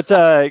 All right, let's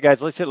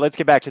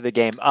get back to the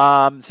game.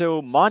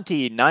 So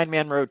Monty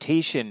 9-man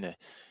rotation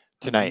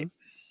tonight.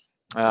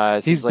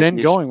 He's been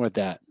going with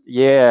that.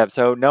 Yeah,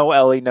 so no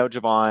Ellie, no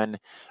Javon,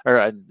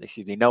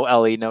 no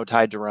Ellie, no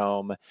Ty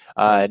Jerome,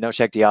 no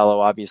Shaq Diallo,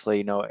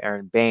 obviously, no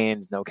Aaron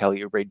Baines, no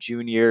Kelly Oubre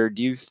Jr.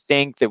 Do you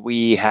think that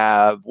we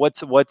have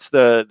what's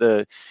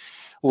the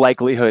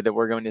likelihood that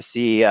we're going to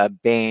see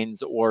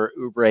Baines or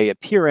Oubre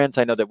appearance?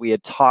 I know that we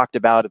had talked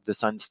about if the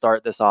Suns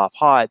start this off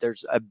hot,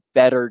 there's a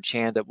better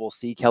chance that we'll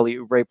see Kelly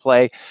Oubre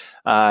play.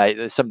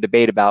 There's some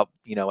debate about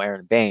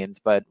Aaron Baines,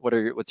 but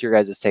what's your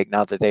guys' take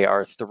now that they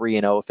are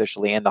 3-0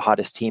 officially and the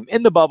hottest team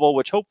in the bubble,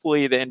 which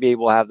hopefully the NBA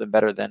will have them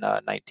better than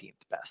 19th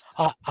best?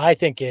 I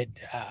think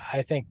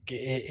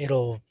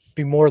it'll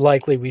be more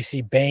likely we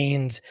see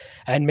Baines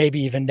and maybe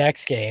even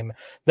next game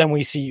than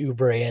we see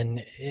Oubre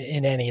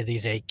in any of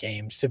these 8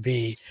 games. To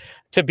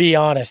be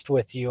honest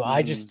with you,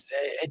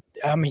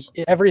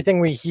 everything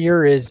we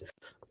hear is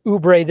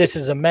Oubre. This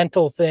is a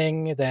mental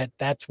thing.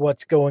 That's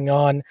what's going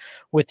on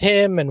with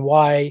him and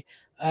why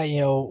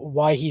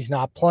he's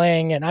not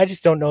playing. And I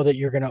just don't know that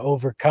you're going to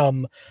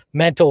overcome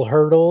mental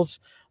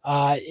hurdles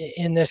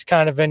in this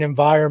kind of an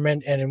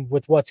environment and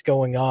with what's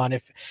going on.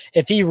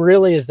 If he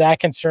really is that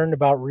concerned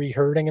about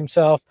re-hurting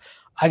himself,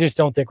 I just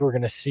don't think we're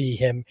going to see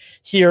him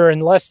here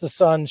unless the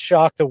Suns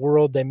shock the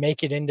world. They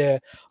make it into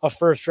a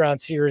first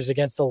round series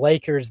against the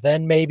Lakers.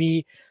 Then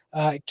maybe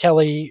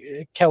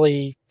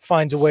Kelly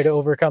finds a way to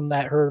overcome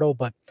that hurdle,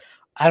 but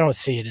I don't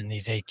see it in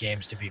these 8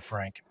 games, to be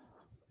frank.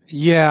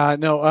 Yeah,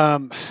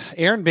 no.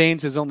 Aaron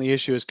Baines' only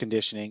issue is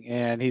conditioning,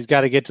 and he's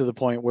got to get to the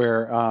point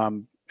where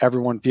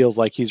everyone feels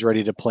like he's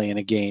ready to play in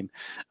a game.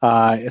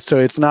 So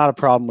it's not a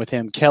problem with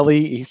him.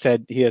 Kelly,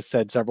 he has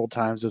said several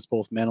times it's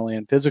both mentally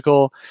and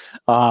physical.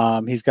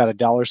 He's got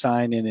a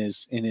 $sign in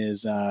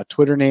his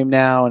Twitter name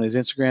now and his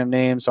Instagram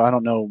name. So I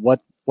don't know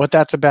what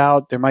that's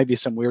about. There might be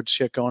some weird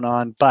shit going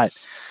on, but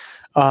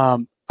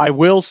I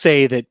will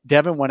say that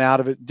Devin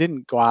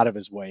didn't go out of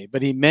his way,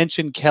 but he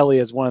mentioned Kelly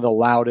as one of the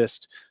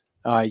loudest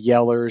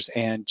yellers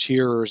and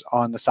cheerers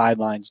on the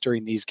sidelines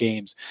during these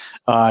games.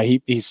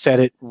 He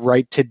said it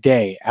right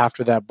today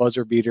after that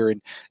buzzer beater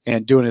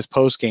and doing his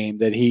post game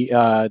that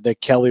that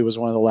Kelly was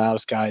one of the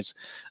loudest guys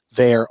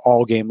there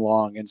all game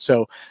long. And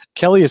so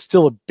Kelly is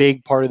still a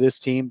big part of this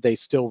team. They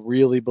still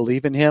really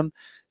believe in him.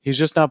 He's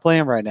just not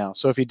playing right now.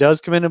 So if he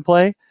does come in and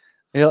play,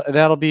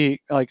 that'll be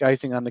like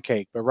icing on the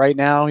cake. But right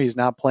now he's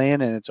not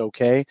playing, and it's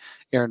okay.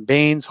 Aaron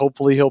Baines,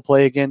 hopefully he'll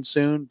play again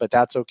soon, but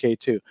that's okay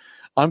too.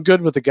 I'm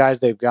good with the guys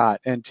they've got.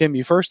 And Tim,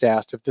 you first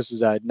asked if this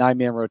is a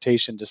 9-man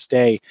rotation to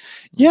stay.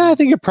 Yeah, I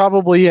think it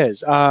probably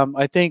is.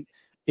 I think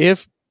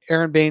if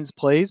Aaron Baines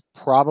plays,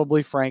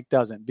 probably Frank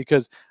doesn't,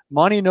 because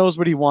Monty knows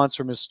what he wants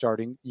from his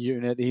starting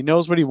unit. He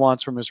knows what he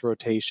wants from his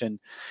rotation.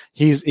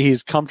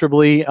 He's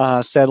comfortably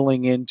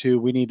settling into,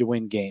 we need to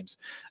win games.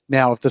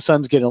 Now, if the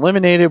Suns get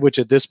eliminated, which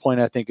at this point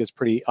I think is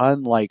pretty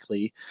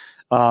unlikely,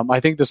 I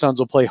think the Suns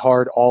will play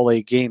hard all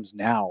 8 games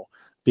now,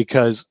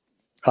 because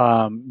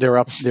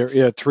they're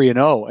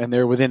 3-0 and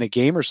they're within a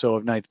game or so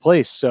of 9th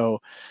place.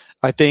 So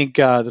I think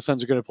the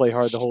Suns are going to play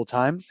hard the whole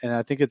time, and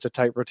I think it's a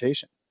tight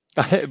rotation.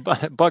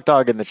 Buck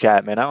Dog in the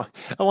chat, man. I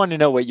want to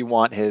know what you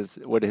want his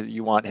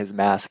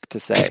mask to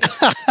say.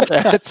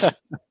 That's,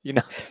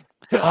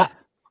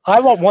 I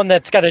want one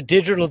that's got a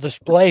digital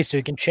display so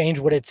he can change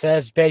what it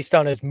says based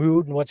on his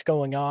mood and what's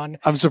going on.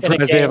 I'm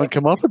surprised they haven't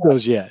come up with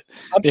those yet.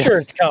 I'm sure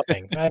it's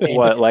coming. I mean,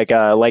 what, like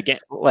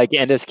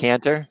Ennis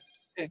Cantor?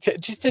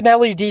 Just an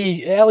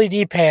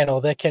LED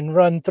panel that can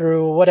run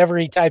through whatever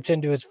he types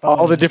into his phone.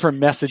 All the different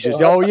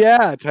messages. Oh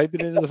yeah, type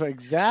it into the phone.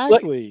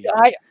 Exactly.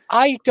 Look,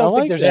 I don't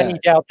think there's any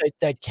doubt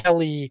that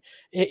Kelly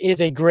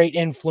is a great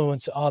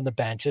influence on the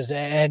benches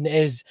and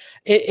is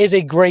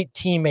a great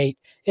teammate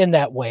in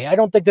that way. I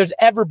don't think there's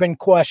ever been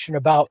question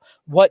about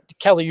what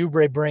Kelly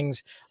Oubre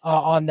brings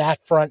on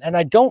that front. And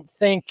I don't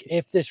think,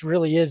 if this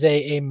really is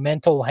a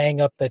mental hang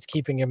up that's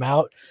keeping him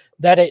out,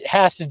 that it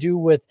has to do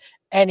with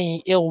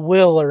any ill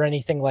will or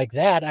anything like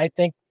that. I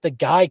think the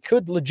guy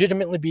could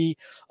legitimately be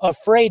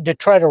afraid to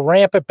try to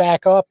ramp it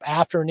back up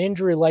after an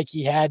injury like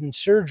he had in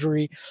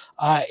surgery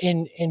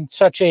in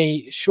such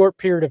a short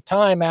period of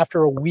time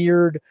after a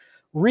weird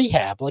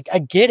rehab. Like, I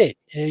get it.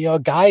 A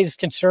guy's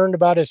concerned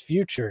about his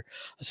future.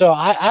 So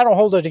I don't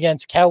hold it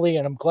against Kelly,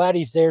 and I'm glad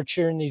he's there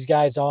cheering these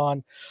guys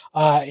on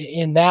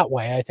in that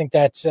way. I think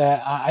that's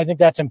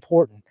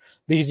important,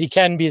 because he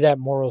can be that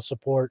moral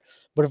support.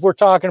 But if we're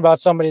talking about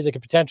somebody that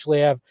could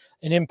potentially have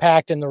an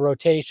impact in the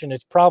rotation,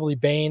 it's probably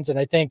Baines. And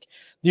I think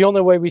the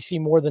only way we see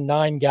more than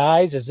 9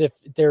 guys is if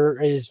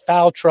there is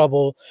foul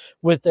trouble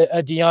with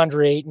a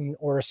DeAndre Ayton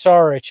or a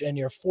Saric, and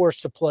you're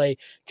forced to play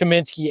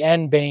Kaminsky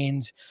and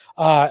Baines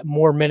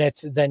more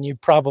minutes than you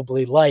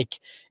probably like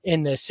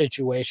in this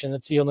situation.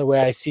 That's the only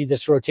way I see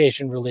this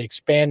rotation really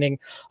expanding.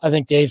 I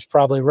think Dave's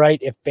probably right.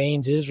 If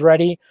Baines is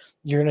ready,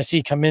 you're going to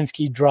see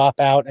Kaminsky drop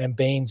out and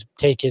Baines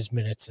take his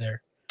minutes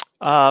there.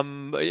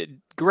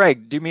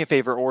 Greg, do me a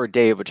favor, or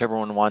Dave, whichever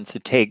one wants to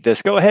take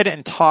this. Go ahead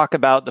and talk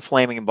about the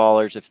Flaming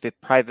Ballers, a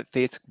private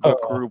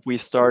Facebook group we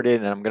started,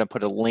 and I'm going to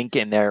put a link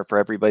in there for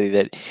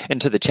everybody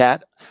into the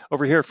chat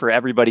over here for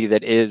everybody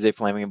that is a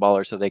Flaming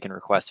Baller, so they can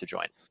request to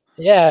join.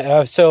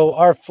 Yeah, so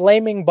our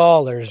Flaming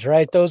Ballers,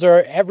 right? Those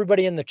are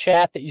everybody in the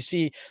chat that you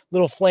see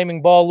little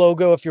Flaming Ball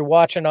logo. If you're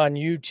watching on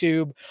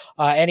YouTube,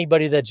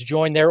 anybody that's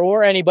joined there,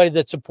 or anybody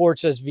that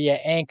supports us via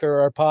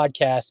Anchor, our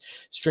podcast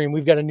stream,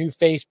 we've got a new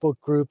Facebook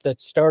group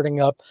that's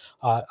starting up,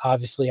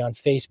 obviously on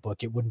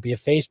Facebook. It wouldn't be a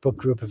Facebook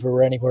group if it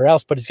were anywhere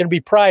else, but it's going to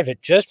be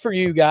private just for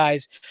you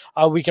guys.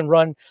 We can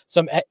run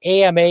some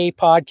AMA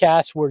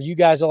podcasts where you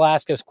guys will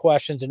ask us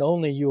questions, and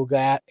only you'll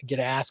get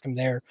to ask them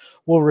there.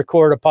 We'll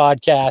record a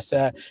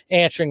podcast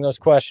answering those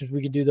questions.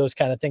 We can do those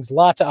kind of things.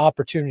 Lots of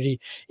opportunity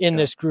in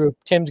this group.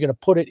 Tim's going to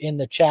put it in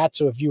the chat.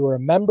 So if you are a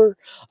member,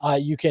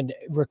 you can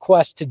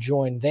request to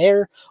join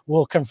there.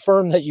 We'll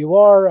confirm that you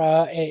are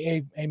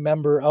a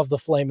member of the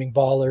Flaming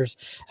Ballers,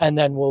 and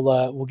then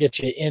we'll get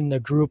you in the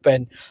group.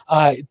 And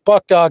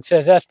Buck Dog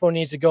says Espo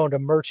needs to go into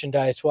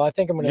merchandise. Well, I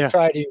think I'm going to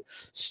try to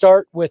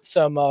start with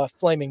some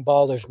Flaming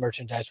Ballers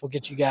merchandise. We'll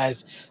get you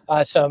guys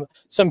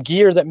some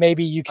gear that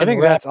maybe you can. I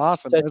think that's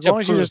awesome. As long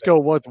as you just go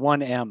with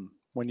one M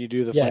when you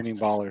do the Flaming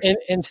Ballers.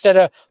 Instead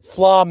of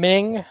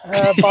Flaming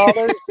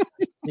Ballers,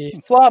 the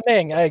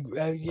Flaming,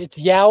 it's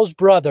Yao's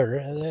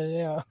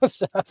brother.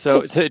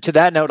 So to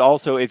that note,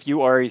 also, if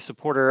you are a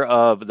supporter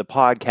of the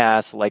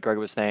podcast, like Greg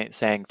was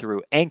saying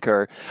through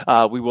Anchor,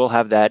 we will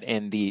have that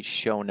in the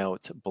show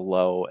notes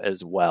below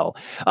as well.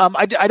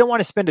 I don't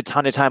want to spend a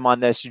ton of time on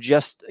this.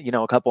 Just,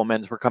 a couple of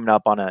minutes. We're coming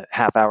up on a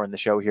half hour in the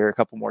show here. A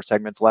couple more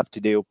segments left to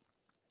do.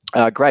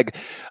 Greg,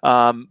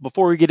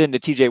 before we get into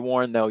TJ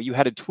Warren, though, you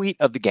had a tweet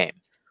of the game.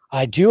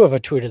 I do have a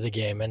tweet of the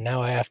game, and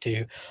now I'll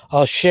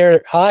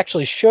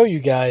actually show you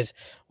guys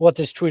what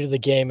this tweet of the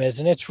game is.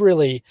 And it's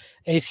really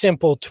a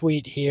simple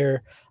tweet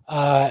here.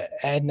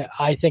 And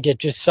I think it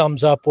just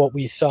sums up what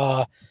we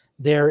saw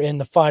there in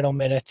the final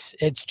minutes.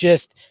 It's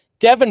just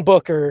Devin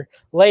Booker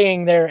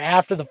laying there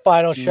after the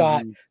final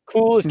shot,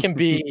 cool as can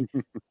be,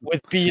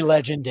 with Be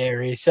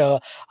Legendary. So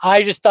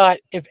I just thought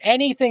if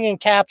anything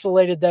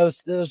encapsulated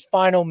those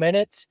final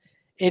minutes,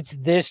 it's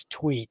this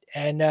tweet.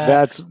 And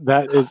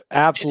that is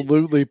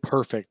absolutely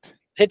perfect.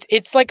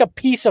 It's like a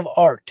piece of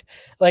art.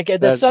 Like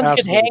the Suns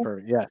could hang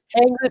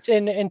this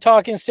in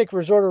Talking Stick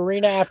Resort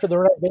Arena after the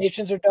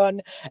renovations are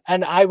done,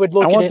 and I would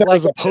look. I want at that like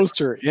as a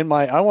poster in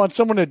my. I want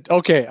someone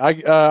to.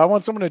 I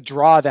want someone to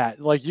draw that.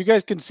 Like you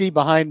guys can see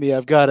behind me,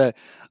 I've got an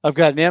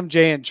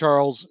MJ and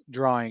Charles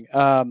drawing.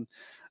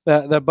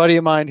 The buddy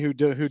of mine who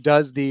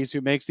does these,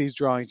 who makes these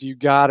drawings. You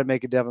got to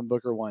make a Devin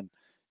Booker one.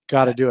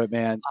 Got to do it,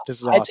 man.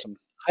 This is awesome.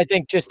 I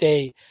think just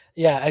a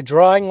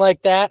drawing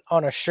like that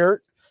on a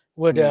shirt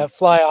would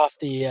fly off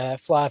the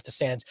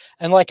stands.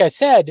 And like I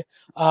said,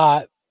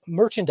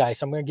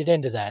 merchandise, I'm going to get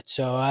into that.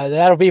 So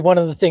that'll be one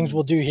of the things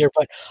we'll do here.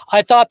 But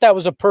I thought that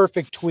was a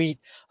perfect tweet.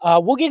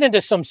 We'll get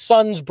into some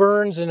Suns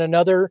burns in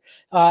another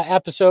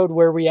episode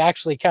where we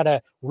actually kind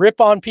of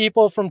rip on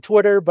people from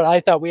Twitter. But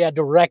I thought we had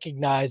to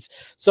recognize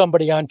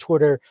somebody on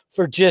Twitter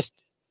for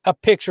just a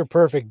picture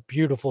perfect,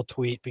 beautiful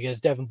tweet, because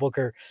Devin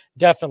Booker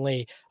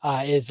definitely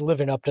is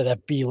living up to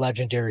that Be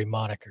Legendary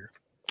moniker.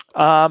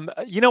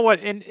 You know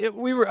what? And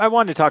I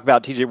wanted to talk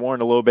about TJ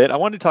Warren a little bit. I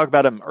wanted to talk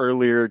about him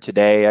earlier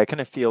today. I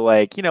kind of feel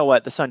like, you know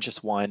what? The Suns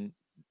just won.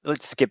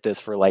 Let's skip this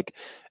for like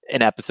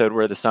an episode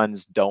where the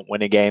Suns don't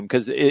win a game,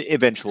 because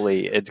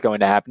eventually it's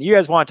going to happen. You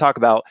guys want to talk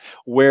about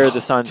where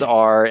the Suns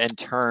are in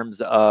terms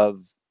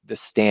of the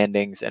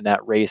standings and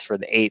that race for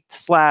the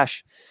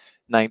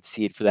 8th/9th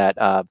seed for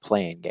that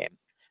play-in game?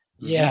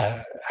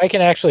 Yeah, I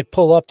can actually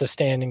pull up the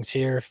standings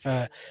here. If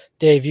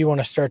Dave, you want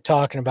to start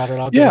talking about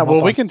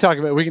it, we can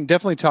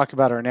definitely talk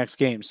about our next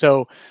game.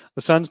 So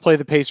the Suns play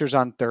the Pacers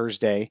on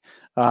Thursday.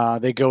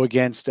 They go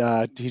against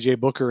TJ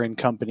Booker and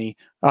company.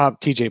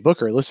 TJ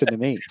Booker, listen to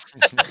me.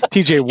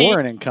 TJ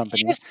Warren and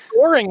company. He's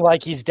scoring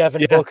like he's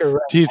Devin Booker.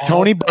 Right he's now.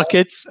 Tony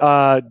Buckets.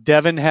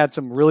 Devin had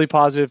some really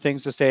positive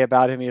things to say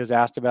about him. He was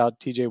asked about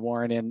TJ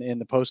Warren in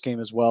the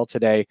postgame as well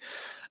today.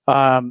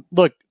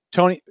 Look,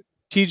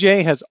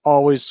 TJ has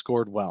always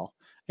scored well.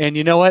 And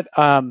you know what?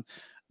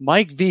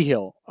 Mike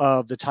Vigil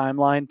of the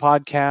Timeline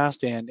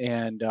podcast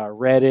and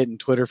Reddit and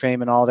Twitter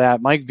fame and all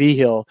that, Mike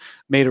Vigil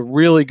made a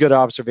really good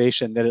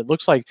observation that it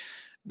looks like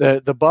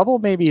the bubble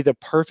may be the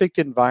perfect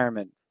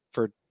environment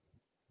for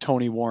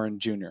Tony Warren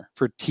Jr.,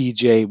 for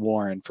TJ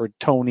Warren, for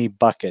Tony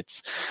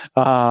Buckets.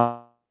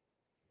 Because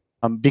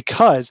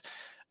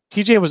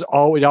TJ was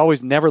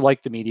always never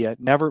liked the media,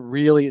 never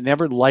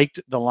liked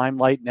the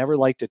limelight, never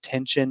liked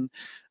attention.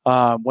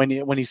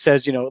 When he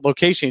says,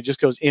 location, he just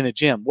goes in a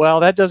gym. Well,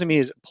 that doesn't mean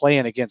he's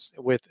playing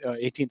with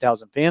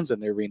 18,000 fans in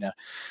the arena.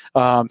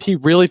 He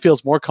really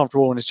feels more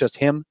comfortable when it's just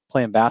him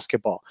playing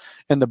basketball.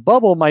 And the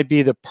bubble might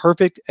be the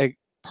perfect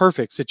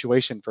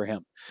situation for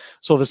him.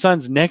 So the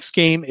Suns' next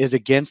game is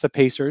against the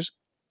Pacers.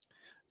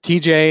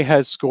 TJ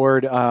has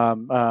scored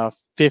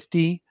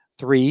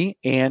 53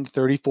 and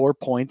 34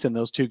 points in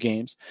those two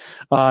games.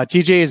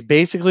 TJ is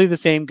basically the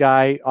same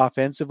guy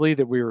offensively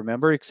that we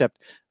remember, except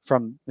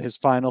from his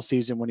final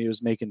season when he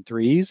was making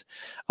threes.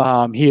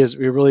 He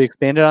really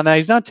expanded on that.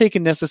 He's not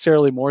taking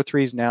necessarily more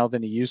threes now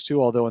than he used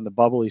to, although in the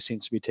bubble he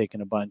seems to be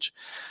taking a bunch.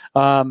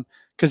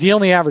 Because he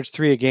only averaged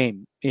 3 a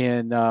game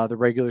in the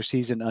regular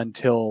season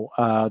until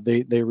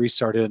they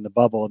restarted in the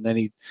bubble, and then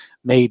he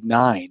made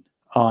 9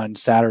 on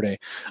Saturday.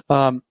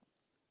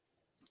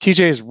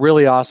 TJ is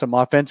really awesome.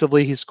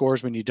 Offensively, he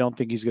scores when you don't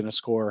think he's going to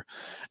score.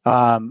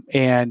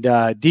 And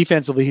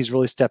defensively, he's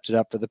really stepped it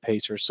up for the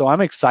Pacers. So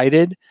I'm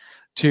excited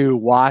to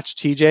watch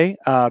TJ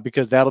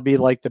because that'll be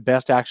like the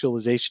best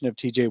actualization of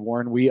TJ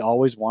Warren we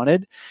always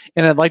wanted.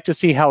 And I'd like to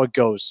see how it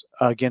goes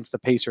against the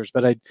Pacers.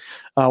 But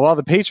while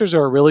the Pacers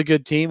are a really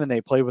good team and they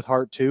play with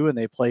heart too, and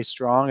they play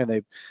strong and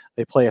they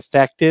play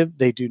effective,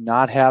 they do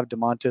not have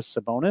Domantas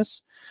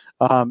Sabonis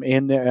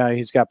in there.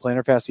 He's got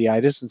plantar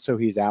fasciitis, and so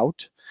he's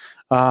out.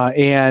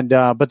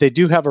 But they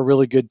do have a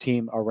really good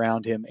team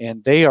around him,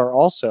 and they are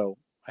also,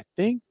 I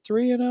think,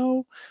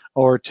 3-0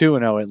 or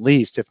 2-0 at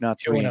least, if not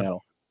 3-0.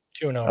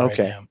 2-0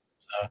 okay. Right now.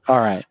 All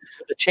right.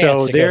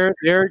 So they're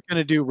going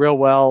to do real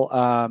well,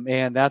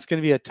 and that's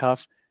going to be a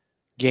tough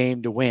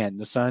game to win.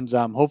 The Suns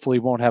hopefully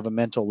won't have a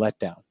mental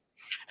letdown.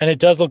 And it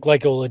does look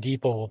like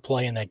Oladipo will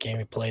play in that game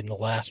he played in the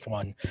last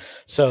one.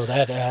 So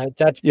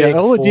that's big. Yeah,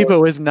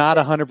 Oladipo is not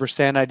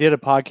 100%. I did a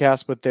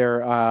podcast with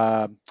their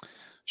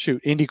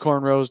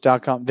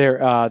indiecornrows.com,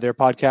 their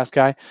podcast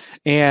guy.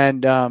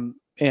 And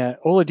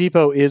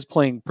Oladipo is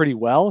playing pretty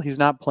well. He's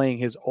not playing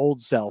his old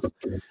self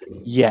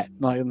yet,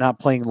 not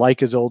playing like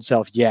his old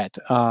self yet.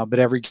 But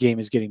every game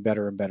is getting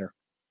better and better.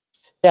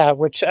 Yeah,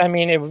 which, I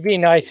mean, it would be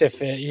nice if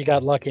you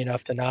got lucky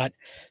enough to not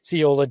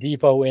see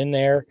Oladipo in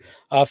there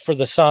for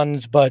the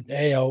Suns. But,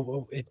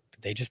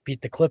 they just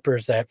beat the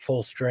Clippers at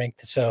full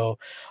strength. So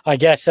I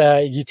guess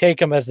you take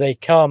them as they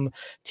come.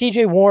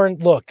 TJ Warren,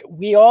 look,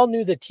 we all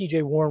knew that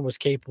TJ Warren was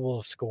capable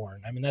of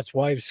scoring. I mean, that's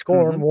why he was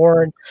scoring.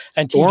 Warren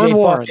and TJ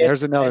Warren.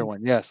 There's another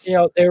one. Yes.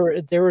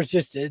 There was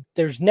just,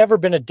 there's never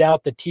been a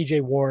doubt that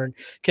TJ Warren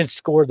can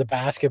score the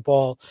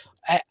basketball.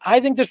 I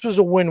think this was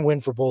a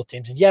win-win for both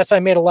teams. And yes, I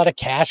made a lot of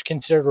cash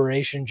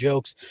consideration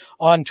jokes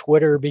on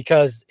Twitter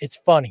because it's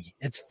funny.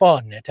 It's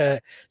fun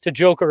to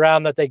joke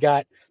around that they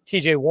got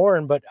TJ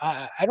Warren, but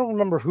I don't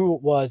remember who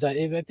it was. I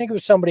think it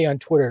was somebody on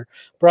Twitter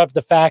brought up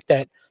the fact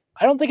that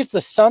I don't think it's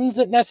the Suns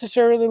that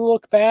necessarily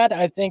look bad.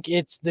 I think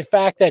it's the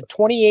fact that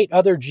 28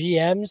 other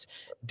GMs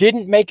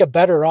didn't make a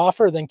better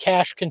offer than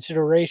cash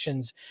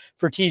considerations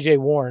for TJ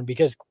Warren,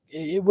 because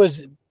it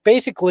was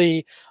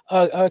basically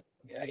a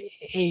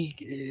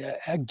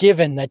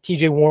given that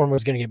TJ Warren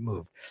was going to get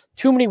moved.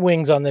 Too many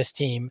wings on this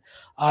team,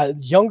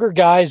 younger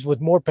guys with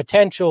more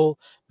potential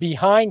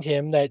behind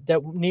him that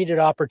needed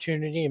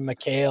opportunity, and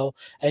Mikal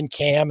and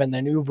Cam, and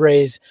then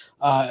Oubre's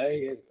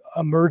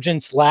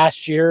emergence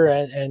last year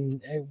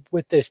and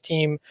with this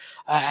team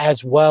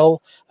as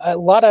well. A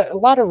lot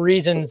of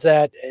reasons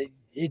that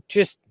it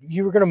just,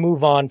 you were going to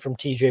move on from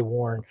TJ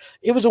Warren.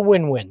 It was a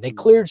win-win. They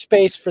cleared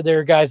space for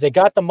their guys. They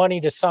got the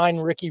money to sign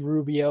Ricky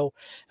Rubio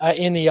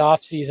in the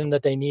offseason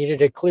that they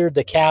needed. It cleared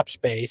the cap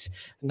space,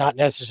 not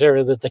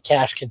necessarily that the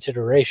cash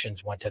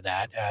considerations went to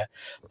that,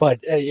 but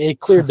it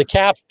cleared the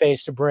cap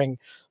space to bring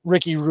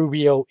Ricky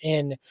Rubio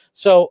in.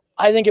 So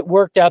I think it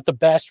worked out the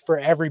best for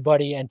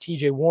everybody, and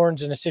TJ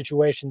Warren's in a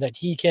situation that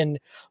he can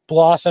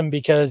blossom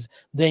because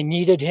they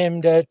needed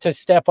him to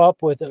step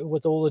up with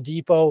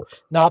Oladipo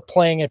not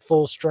playing at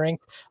full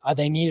strength.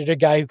 They needed a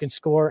guy who can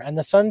score, and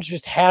the Suns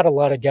just had a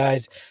lot of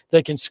guys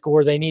that can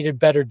score. They needed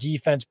better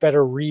defense,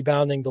 better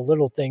rebounding, the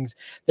little things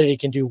that he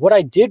can do. What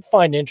I did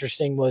find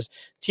interesting was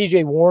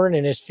TJ Warren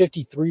in his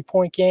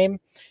 53-point game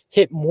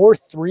hit more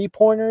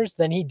three-pointers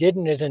than he did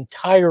in his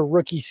entire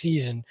rookie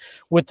season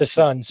with the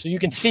Suns. So you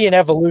can see an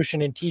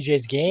evolution in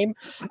TJ's game,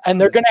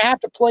 and they're going to have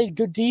to play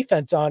good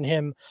defense on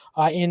him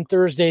in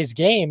Thursday's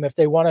game if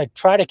they want to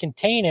try to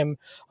contain him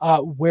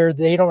where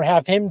they don't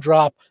have him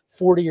drop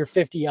 40 or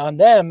 50 on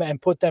them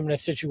and put them in a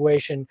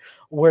situation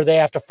where they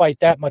have to fight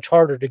that much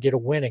harder to get a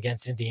win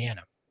against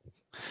Indiana.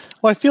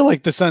 Well, I feel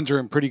like the Suns are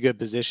in pretty good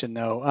position,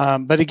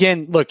 though. But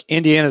again, look,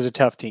 Indiana's a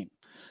tough team,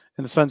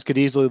 and the Suns could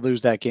easily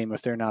lose that game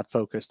if they're not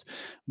focused.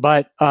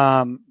 But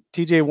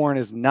TJ Warren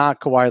is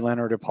not Kawhi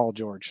Leonard or Paul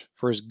George.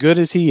 For as good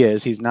as he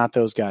is, he's not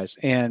those guys.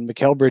 And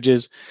Mikal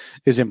Bridges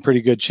is in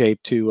pretty good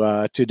shape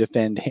to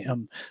defend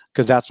him,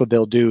 because that's what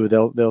they'll do.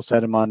 They'll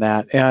set him on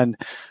that. And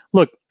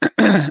look,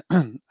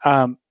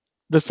 the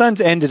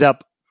Suns ended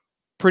up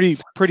pretty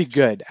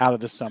good out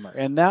of the summer,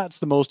 and that's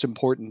the most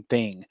important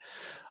thing.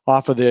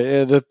 Off of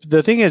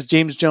the thing is,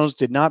 James Jones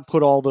did not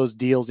put all those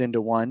deals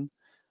into one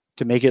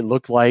to make it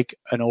look like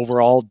an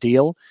overall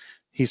deal.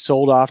 He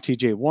sold off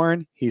TJ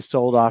Warren. He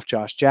sold off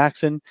Josh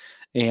Jackson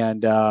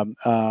and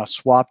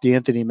swapped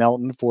Anthony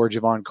Melton for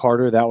Javon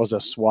Carter. That was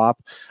a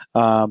swap.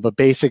 But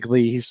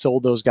basically, he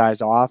sold those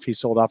guys off. He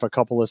sold off a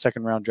couple of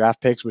second-round draft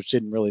picks, which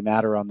didn't really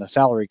matter on the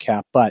salary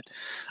cap, but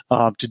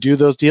to do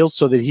those deals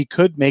so that he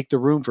could make the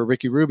room for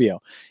Ricky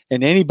Rubio.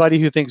 And anybody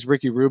who thinks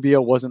Ricky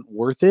Rubio wasn't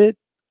worth it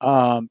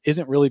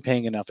isn't really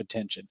paying enough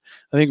attention.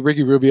 I think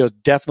Ricky Rubio is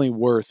definitely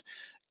worth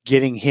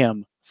getting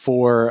him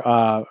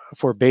for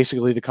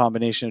basically the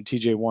combination of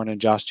TJ Warren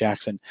and Josh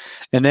Jackson,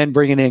 and then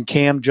bringing in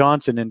Cam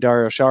Johnson and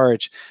Dario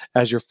Saric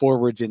as your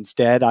forwards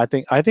instead. I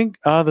think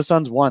the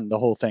Suns won the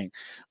whole thing.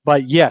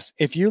 But yes,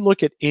 if you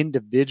look at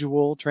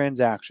individual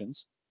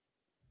transactions,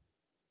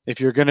 if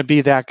you're going to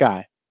be that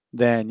guy,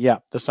 then yeah,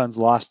 the Suns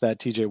lost that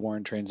TJ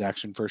Warren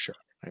transaction for sure.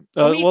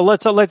 Well,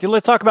 let's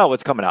talk about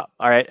what's coming up.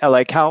 All right,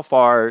 like how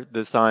far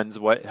the Suns,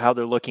 how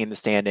they're looking in the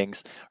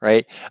standings.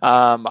 Right,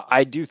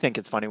 I do think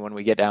it's funny when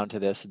we get down to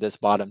this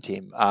bottom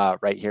team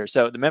right here.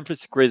 So the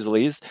Memphis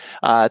Grizzlies,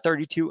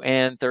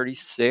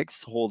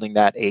 32-36, holding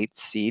that 8th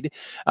seed.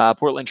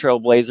 Portland Trail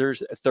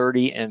Blazers,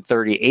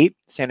 30-38.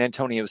 San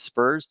Antonio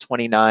Spurs,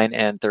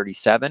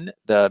 29-37.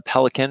 The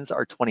Pelicans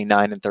are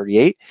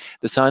 29-38.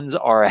 The Suns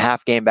are a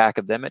half game back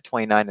of them at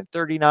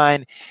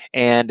 29-39,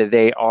 and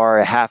they are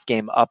a half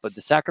game up of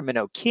the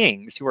Sacramento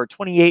Kings, who are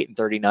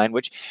 28-39,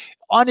 which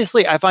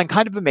honestly I find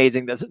kind of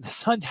amazing that the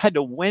Suns had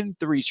to win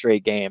 3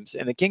 straight games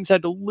and the Kings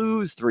had to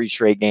lose 3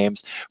 straight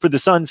games for the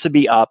Suns to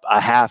be up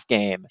a half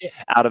game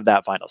out of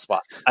that final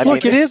spot.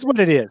 It is what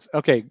it is.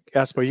 Okay,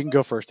 Espo, you can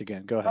go first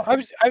again. Go ahead. I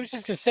was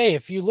just going to say,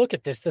 if you look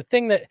at this, the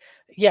thing that,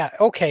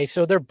 okay,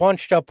 so they're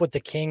bunched up with the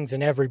Kings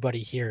and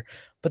everybody here,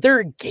 but they're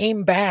a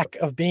game back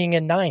of being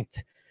in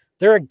 9th.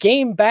 They're a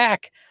game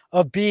back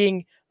of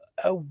being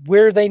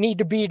where they need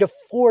to be to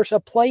force a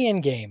play-in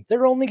game.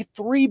 They're only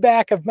 3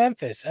 back of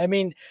Memphis. I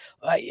mean,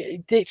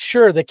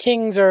 sure, the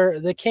Kings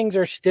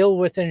are still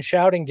within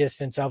shouting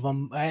distance of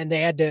them, and they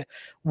had to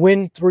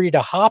win 3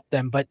 to hop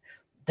them, but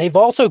they've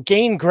also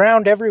gained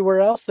ground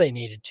everywhere else they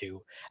needed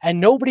to, and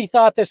nobody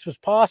thought this was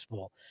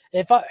possible.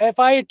 If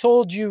I had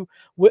told you,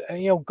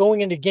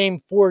 going into Game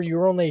 4,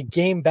 you're only a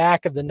game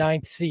back of the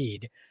 9th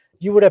seed,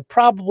 you would have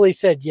probably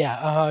said,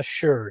 yeah,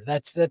 sure.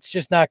 That's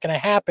just not going to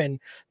happen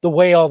the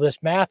way all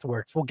this math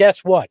works. Well,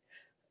 guess what?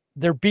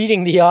 They're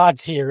beating the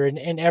odds here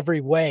in every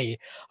way,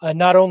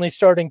 not only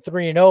starting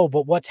 3-0,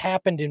 but what's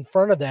happened in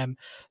front of them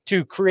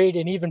to create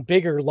an even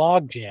bigger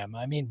logjam.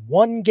 I mean,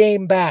 one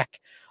game back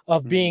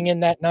of being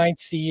in that 9th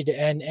seed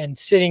and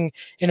sitting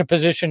in a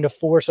position to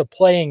force a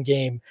playing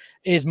game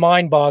is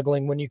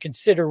mind-boggling when you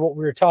consider what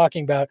we were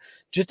talking about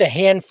just a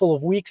handful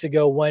of weeks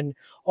ago when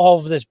all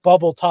of this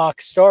bubble talk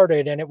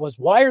started, and it was,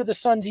 why are the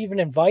Suns even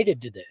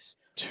invited to this?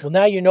 Well,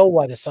 now you know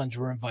why the Suns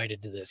were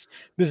invited to this,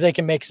 because they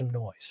can make some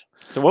noise.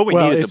 So what we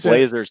need is the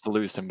Blazers to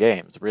lose some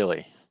games,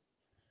 really.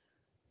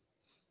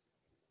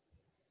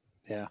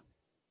 Yeah.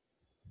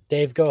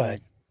 Dave, go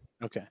ahead.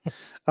 Okay.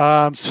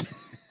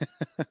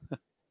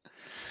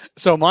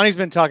 So Monty's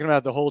been talking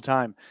about the whole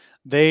time.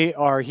 They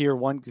are here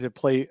to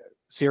play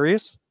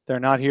serious.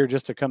 They're not here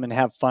just to come and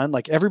have fun.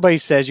 Like everybody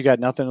says, you got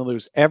nothing to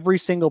lose. Every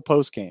single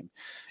post game,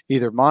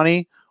 either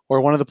Monty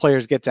or one of the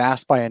players gets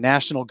asked by a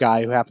national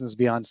guy who happens to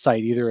be on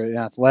site, either an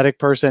athletic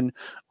person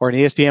or an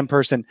ESPN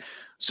person.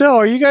 So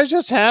are you guys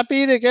just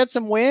happy to get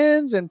some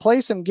wins and play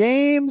some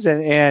games?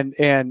 And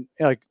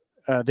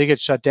they get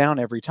shut down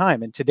every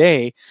time. And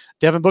today,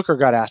 Devin Booker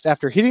got asked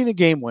after hitting the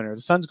game winner,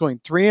 the Suns going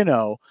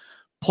 3-0,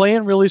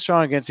 playing really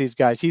strong against these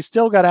guys. He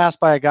still got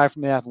asked by a guy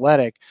from the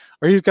Athletic,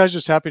 are you guys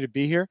just happy to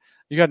be here?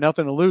 You got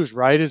nothing to lose,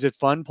 right? Is it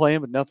fun playing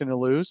with nothing to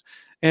lose?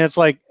 And it's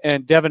like,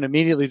 and Devin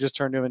immediately just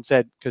turned to him and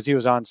said, because he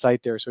was on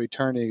site there. So he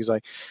turned and he's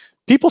like,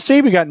 people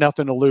say we got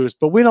nothing to lose,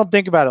 but we don't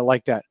think about it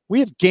like that.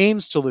 We have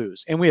games to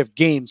lose and we have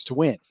games to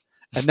win.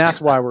 And that's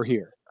why we're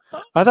here.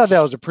 I thought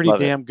that was a pretty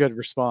good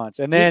response.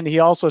 And then he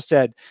also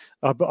said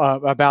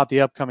about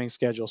the upcoming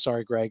schedule.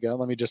 Sorry, Greg.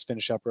 Let me just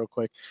finish up real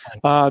quick.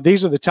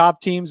 These are the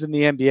top teams in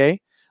the NBA.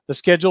 The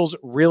schedule's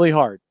really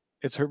hard.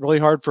 It's really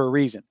hard for a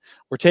reason.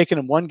 We're taking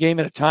them one game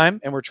at a time,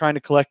 and we're trying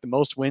to collect the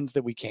most wins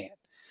that we can.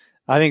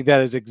 I think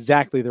that is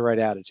exactly the right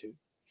attitude.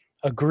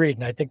 Agreed.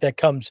 And I think that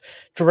comes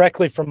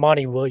directly from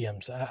Monty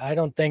Williams. I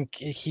don't think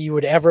he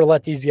would ever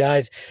let these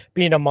guys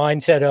be in a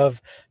mindset of,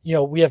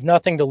 we have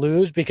nothing to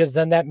lose, because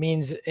then that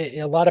means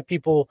a lot of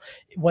people,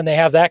 when they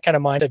have that kind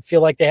of mindset,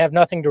 feel like they have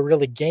nothing to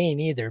really gain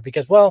either,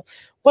 because, well,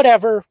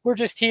 whatever, we're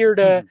just here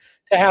to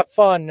have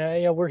fun.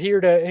 We're here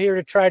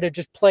to try to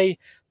just play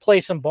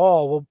some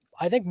ball. Well,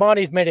 I think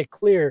Monty's made it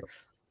clear.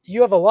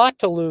 You have a lot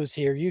to lose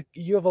here.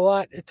 You have a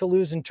lot to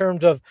lose in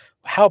terms of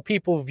how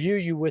people view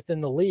you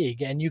within the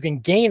league, and you can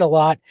gain a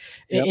lot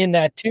in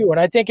that too. And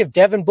I think if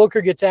Devin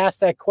Booker gets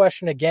asked that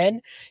question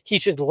again, he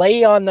should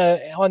lay on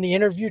the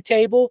interview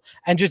table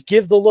and just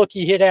give the look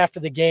he hit after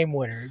the game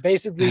winner.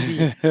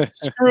 Basically,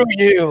 screw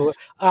you.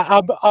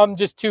 I'm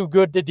just too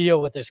good to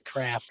deal with this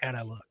crap kind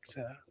of look.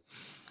 So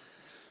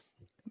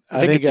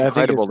I think it's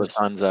incredible. The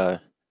Suns,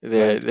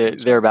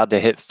 they're about to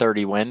hit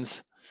 30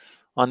 wins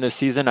on this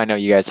season. I know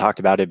you guys talked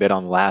about it a bit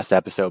on the last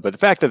episode, but the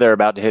fact that they're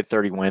about to hit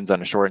 30 wins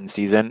on a shortened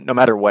season, no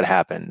matter what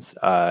happens,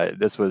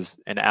 this was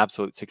an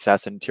absolute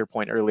success. And to your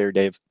point earlier,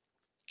 Dave,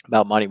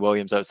 about Monty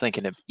Williams, I was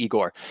thinking of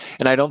Igor.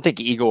 And I don't think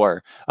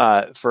Igor,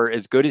 for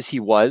as good as he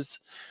was,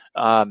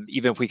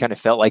 even if we kind of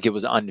felt like it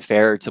was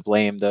unfair to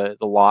blame the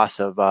loss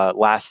of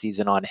last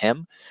season on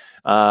him,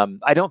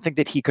 I don't think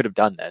that he could have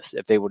done this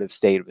if they would have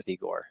stayed with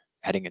Igor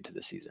heading into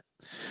the season.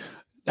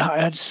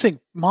 I just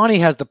think Monty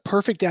has the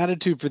perfect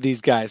attitude for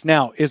these guys.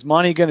 Now, is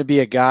Monty going to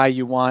be a guy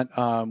you want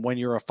when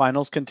you're a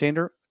finals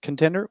contender?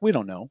 We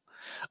don't know.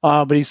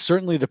 But he's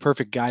certainly the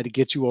perfect guy to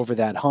get you over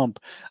that hump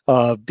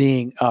of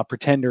being a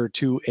pretender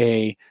to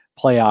a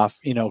playoff,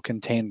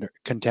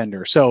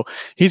 contender. So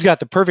he's got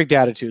the perfect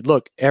attitude.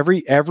 Look,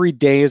 every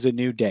day is a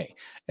new day.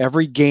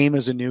 Every game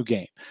is a new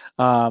game.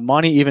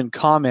 Monty even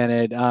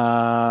commented,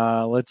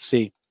 let's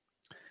see.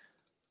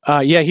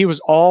 He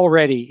was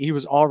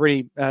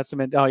already, it's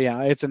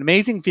an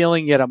amazing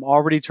feeling, yet I'm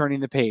already turning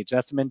the page.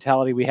 That's the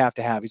mentality we have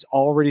to have. He's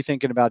already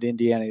thinking about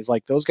Indiana. He's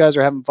like, those guys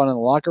are having fun in the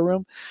locker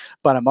room,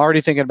 but I'm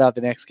already thinking about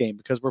the next game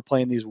because we're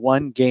playing these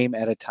one game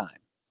at a time.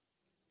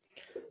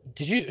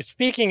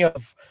 Speaking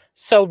of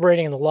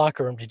celebrating in the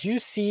locker room, did you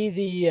see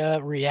the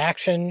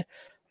reaction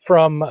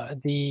from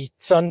the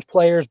Suns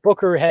players?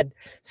 Booker had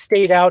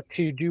stayed out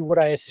to do what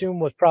I assume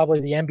was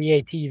probably the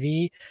NBA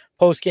TV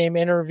post-game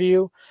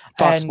interview.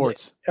 Fox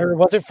Sports. Or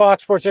was it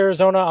Fox Sports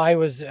Arizona? I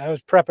was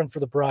prepping for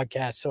the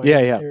broadcast, so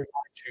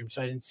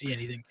so I didn't see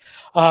anything.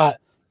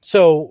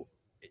 So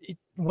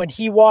when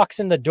he walks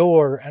in the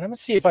door, and I'm gonna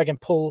see if I can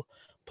pull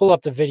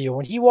up the video.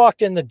 When he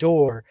walked in the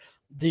door,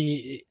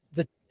 the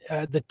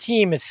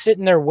team is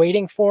sitting there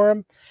waiting for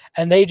him,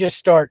 and they just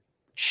start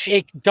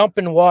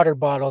dumping water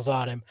bottles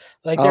on him,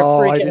 like they're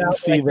freaking out. I didn't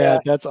see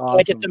that. That's awesome.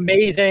 Like it's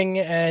amazing,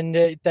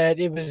 and that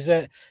it was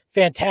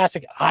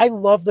fantastic. I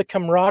love the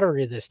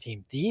camaraderie of this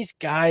team. These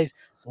guys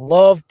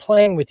love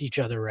playing with each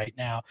other right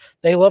now.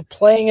 They love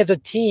playing as a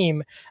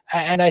team,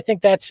 and I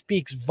think that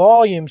speaks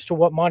volumes to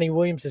what Monty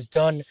Williams has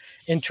done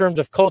in terms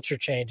of culture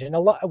change. And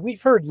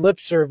we've heard lip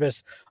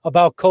service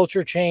about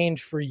culture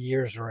change for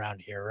years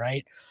around here,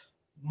 right?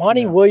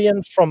 Monty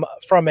Williams,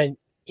 from an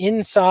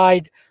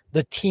inside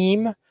the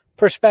team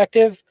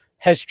perspective,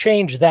 has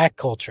changed that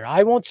culture.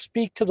 I won't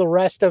speak to the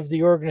rest of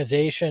the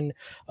organization.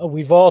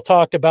 We've all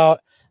talked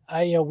about,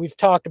 we've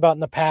talked about in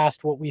the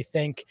past what we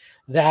think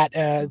that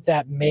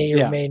that may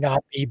or may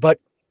not be. But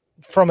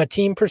from a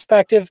team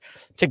perspective,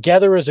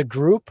 together as a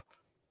group,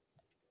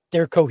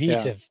 they're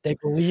cohesive. Yeah. They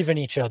believe in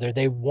each other.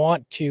 They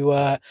want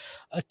to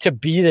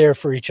be there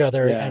for each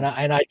other. Yeah.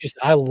 And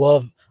I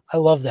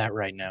love that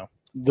right now.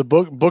 The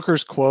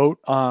Booker's quote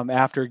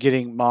after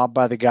getting mobbed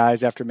by the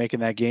guys after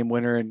making that game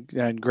winner,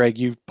 and Greg,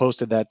 you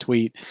posted that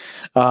tweet.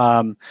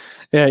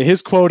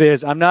 His quote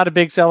is, "I'm not a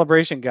big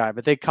celebration guy,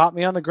 but they caught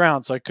me on the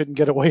ground, so I couldn't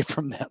get away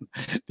from them."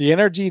 The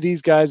energy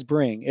these guys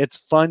bring, it's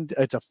fun.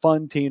 It's a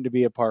fun team to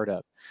be a part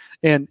of.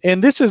 And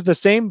this is the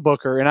same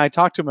Booker, and I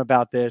talked to him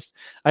about this.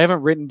 I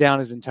haven't written down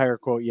his entire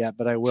quote yet,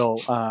 but I will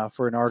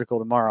for an article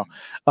tomorrow.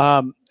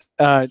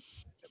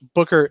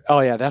 Booker, oh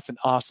yeah, that's an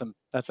awesome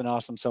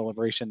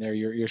celebration there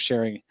you're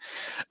sharing.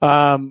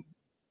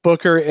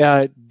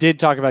 Booker did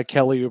talk about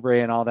Kelly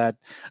Oubre and all that.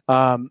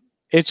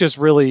 It's just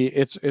really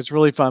it's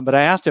really fun. But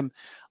I asked him,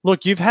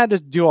 look, you've had to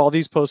do all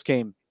these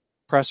post-game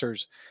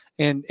pressers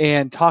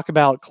and talk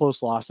about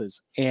close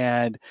losses,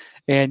 and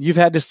you've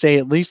had to say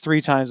at least 3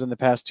 times in the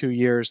past 2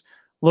 years,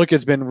 look,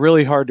 it's been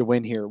really hard to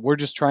win here. We're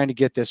just trying to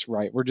get this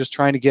right. We're just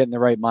trying to get in the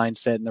right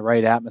mindset and the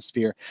right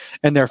atmosphere.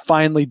 And they're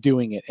finally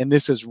doing it. And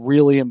this is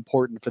really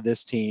important for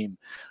this team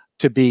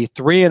to be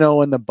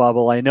 3-0 in the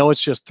bubble. I know it's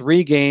just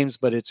 3 games,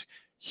 but it's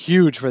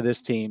huge for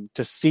this team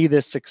to see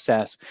this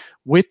success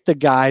with the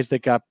guys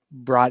that got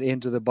brought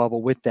into the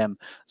bubble with them.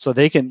 So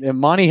they can, and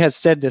Monty has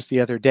said this the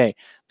other day,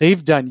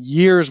 they've done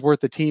years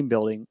worth of team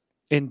building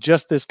in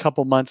just this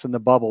couple months in the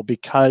bubble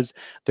because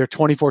they're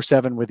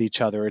 24/7 with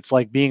each other. It's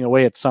like being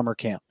away at summer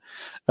camp.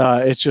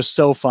 It's just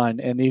so fun.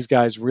 And these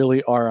guys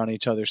really are on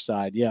each other's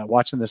side. Yeah.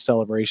 Watching the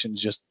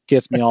celebrations just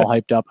gets me all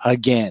hyped up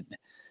again.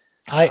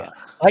 I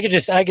could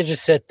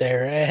just sit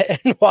there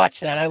and watch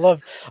that. I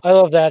love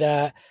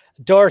that,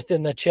 Darth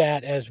in the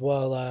chat as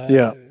well.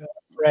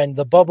 Friend,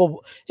 the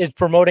bubble is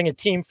promoting a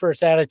team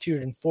first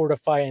attitude and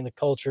fortifying the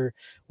culture,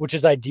 which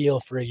is ideal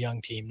for a young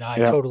team. Now, I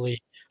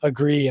totally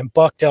agree. And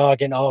Buck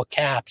Dog in all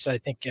caps, I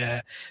think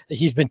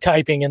he's been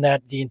typing in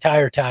that the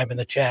entire time in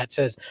the chat,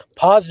 says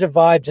positive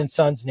vibes in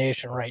Suns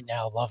Nation right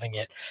now, loving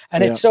it.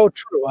 And it's so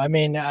true. I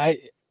mean,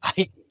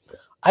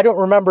 I don't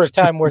remember a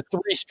time where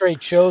 3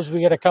 straight shows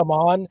we got to come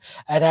on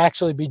and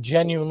actually be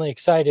genuinely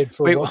excited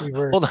for what we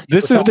were.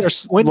 This is their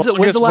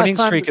longest winning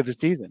streak of the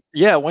season.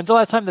 Yeah, when's the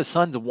last time the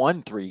Suns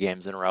won 3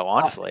 games in a row?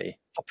 Honestly,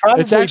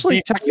 it's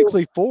actually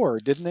technically 4,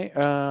 didn't they?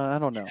 I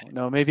don't know.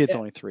 No, maybe it's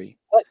only 3.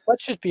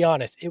 Let's just be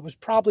honest. It was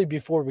probably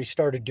before we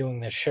started doing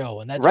this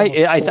show, and that's right.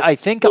 I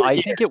think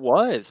it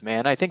was,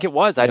 man. I think it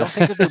was. I don't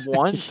think that they've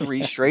won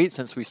 3 straight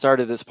since we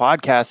started this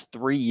podcast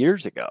 3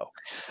 years ago.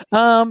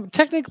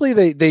 Technically,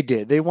 they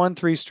did. They won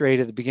 3 straight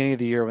at the beginning of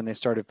the year when they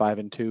started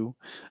 5-2,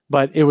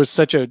 but it was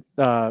such we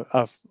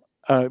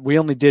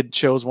only did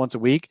shows once a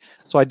week,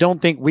 so I don't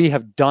think we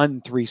have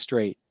done 3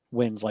 straight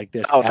wins like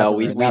this. Oh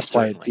no, that's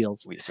why it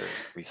feels. We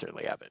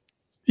certainly haven't.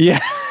 Yeah.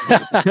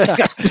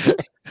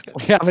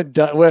 We haven't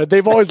done well.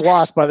 They've always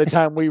lost by the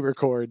time we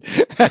record.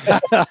 There's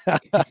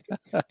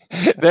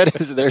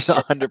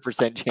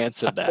 100%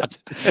 chance of that.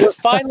 We're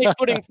finally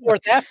putting forth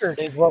effort,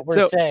 is what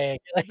we're saying.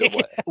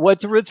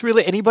 What's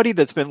really anybody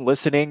that's been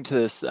listening to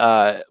this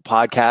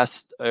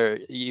podcast or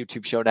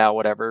YouTube show now,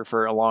 whatever,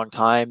 for a long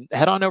time,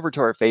 head on over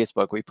to our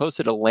Facebook. We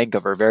posted a link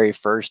of our very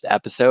first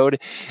episode,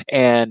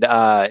 and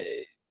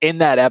in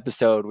that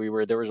episode,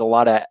 there was a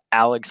lot of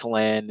Alex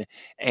Lynn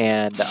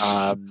and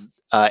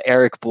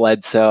Eric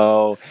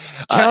Bledsoe.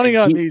 Counting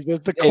on these as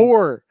the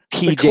core.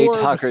 PJ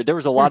Tucker. There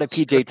was a lot of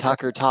PJ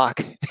Tucker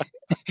talk.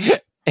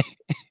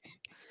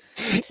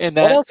 And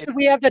what else do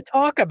we have to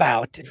talk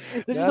about?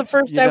 This is the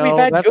first time we've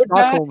had good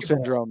Stockholm basketball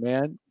syndrome,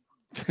 man.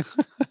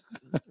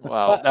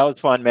 Wow, that was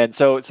fun, man.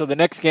 So the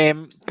next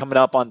game coming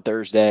up on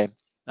Thursday.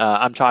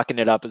 I'm chalking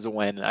it up as a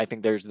win. I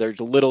think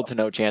there's little to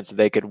no chance that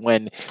they could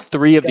win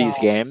 3 of these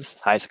games.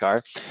 Hi,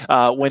 Scar.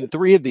 Win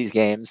 3 of these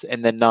games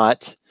and then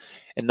not.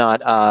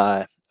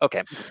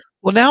 Okay.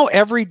 Well, now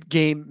every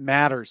game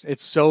matters.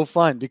 It's so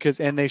fun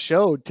and they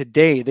showed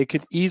today they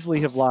could easily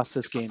have lost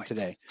this game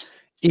today.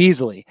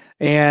 Easily.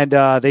 And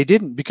they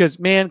didn't because,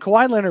 man,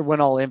 Kawhi Leonard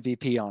went all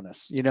MVP on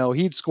us. You know,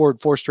 he'd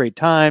scored 4 straight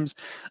times.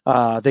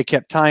 They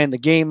kept tying the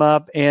game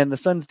up and the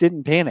Suns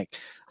didn't panic.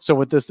 So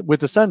with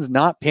the Suns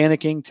not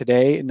panicking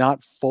today,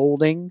 not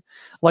folding,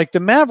 like the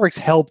Mavericks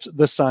helped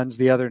the Suns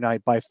the other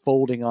night by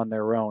folding on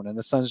their own. And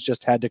the Suns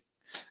just had to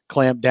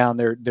clamp down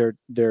their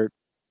the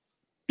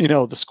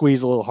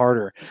squeeze a little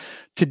harder.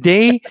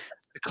 Today,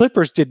 the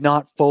Clippers did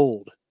not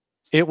fold.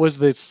 It was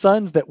the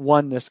Suns that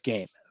won this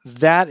game.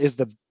 That is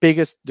the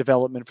biggest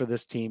development for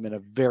this team in a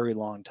very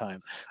long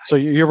time. So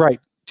you're right,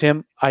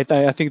 Tim. I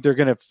think they're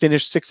going to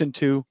finish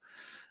 6-2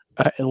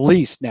 at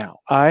least now.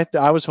 I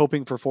was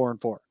hoping for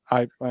 4-4.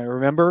 I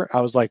remember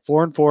I was like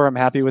 4-4. I'm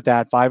happy with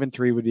that.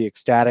 5-3 would be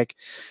ecstatic.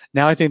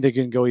 Now I think they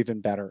can go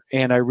even better.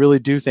 And I really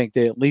do think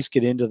they at least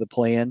get into the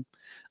play-in.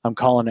 I'm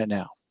calling it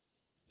now.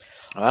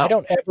 I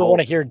don't ever want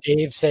to hear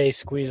Dave say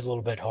squeeze a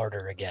little bit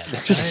harder again.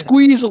 Just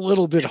squeeze a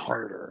little bit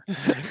harder.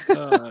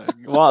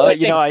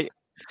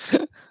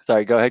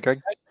 Sorry, go ahead,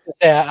 Greg.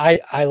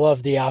 I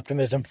love the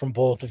optimism from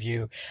both of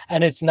you,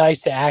 and it's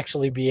nice to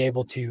actually be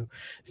able to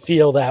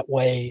feel that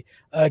way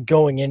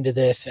going into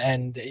this.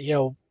 And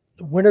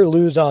win or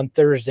lose on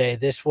Thursday,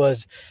 this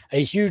was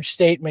a huge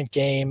statement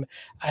game,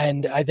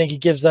 and I think it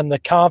gives them the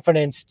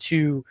confidence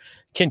to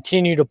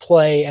continue to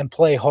play and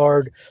play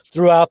hard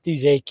throughout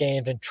these 8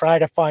 games and try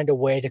to find a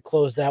way to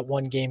close that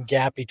 1-game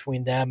gap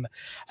between them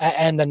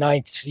and the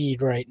 9th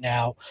seed right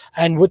now.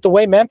 And with the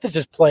way Memphis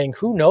is playing,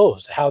 who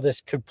knows how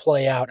this could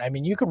play out? I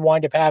mean, you could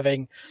wind up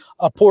having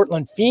a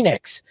Portland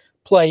Phoenix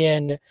play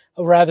in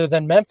rather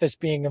than Memphis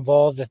being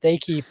involved if they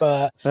keep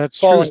that's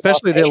true,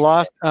 especially they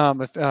lost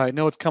I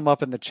know it's come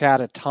up in the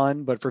chat a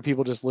ton, but for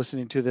people just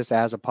listening to this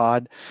as a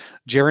pod,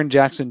 Jaren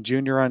Jackson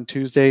Jr. on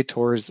Tuesday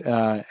tore his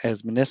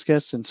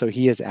meniscus, and so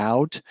he is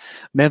out.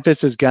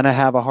 Memphis is gonna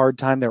have a hard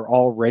time. They're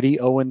already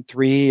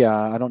 0-3.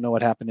 I don't know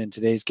what happened in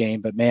today's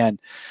game, but man,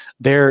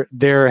 they're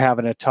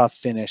having a tough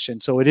finish.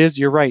 And so it is,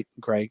 you're right,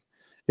 Greg,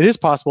 it is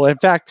possible. In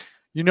fact,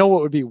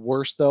 what would be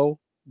worse though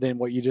than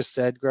what you just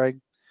said, Greg,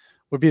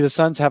 would be the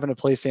Suns having to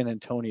play San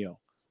Antonio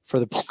for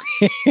the play.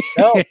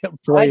 I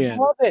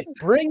love it.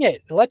 Bring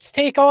it. Let's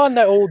take on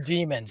the old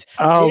demons.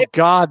 Oh,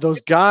 God,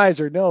 those guys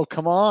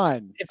come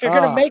on. If you're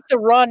going to make the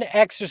run,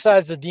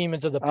 exercise the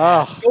demons of the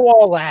past. Go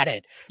all at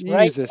it.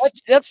 Jesus. Right?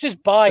 Let's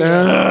just buy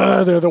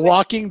it. They're the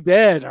Walking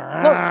Dead.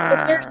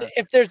 Look,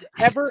 if there's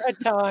ever a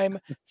time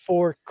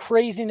for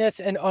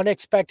craziness and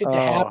unexpected to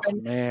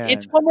happen,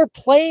 it's when we're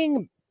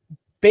playing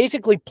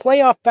basically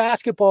playoff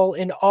basketball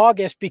in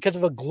August because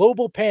of a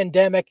global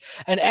pandemic,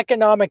 an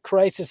economic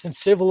crisis, and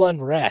civil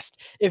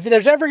unrest. If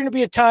there's ever going to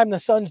be a time the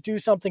Suns do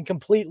something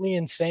completely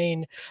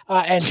insane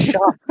and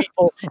shock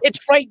people,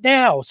 it's right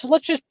now. So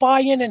let's just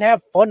buy in and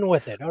have fun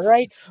with it. All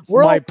right.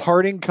 My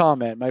parting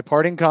comment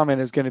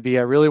is going to be,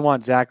 I really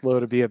want Zach Lowe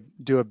to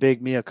do a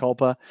big mea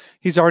culpa.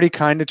 He's already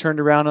kind of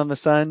turned around on the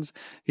Suns.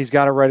 He's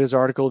got to write his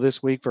article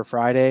this week for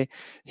Friday.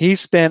 He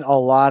spent a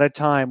lot of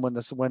time when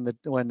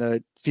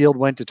the field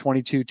went to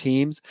 22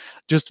 teams,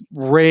 just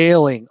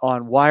railing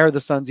on why are the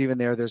Suns even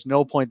there? There's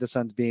no point the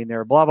Suns being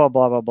there, blah, blah,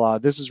 blah, blah, blah.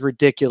 This is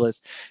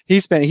ridiculous.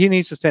 He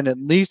needs to spend at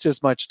least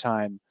as much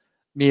time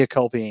mea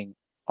culpaing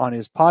on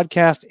his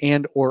podcast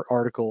and or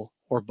article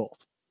or both.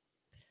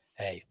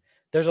 Hey,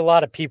 there's a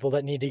lot of people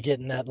that need to get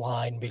in that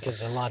line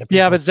because a lot of people.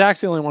 Yeah, but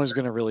Zach's the only one who's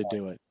going to really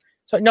do it.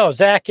 So no,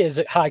 Zach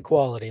is high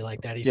quality like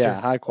that. He's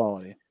high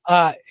quality.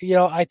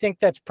 I think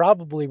that's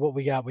probably what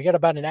we got. We got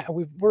about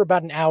we're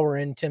about an hour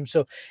in, Tim.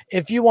 So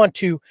if you want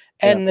to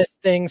end this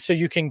thing so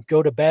you can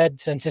go to bed,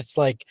 since it's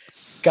like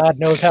God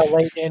knows how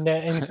late in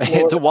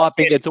it's a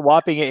whopping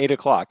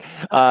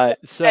 8:00.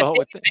 So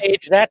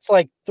that's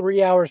like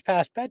 3 hours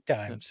past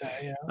bedtime. So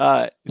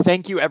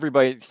thank you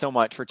everybody so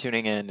much for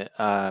tuning in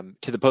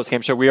to the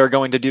post-game show. We are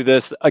going to do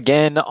this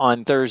again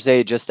on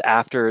Thursday just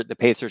after the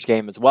Pacers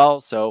game as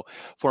well. So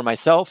for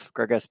myself,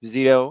 Greg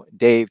Esposito,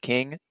 Dave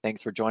King,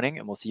 thanks for joining,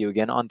 and we'll see you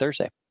again on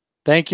Thursday. Thank you.